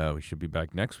 and we should be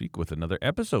back next week with another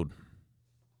episode.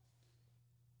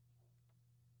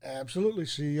 Absolutely.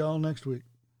 See y'all next week.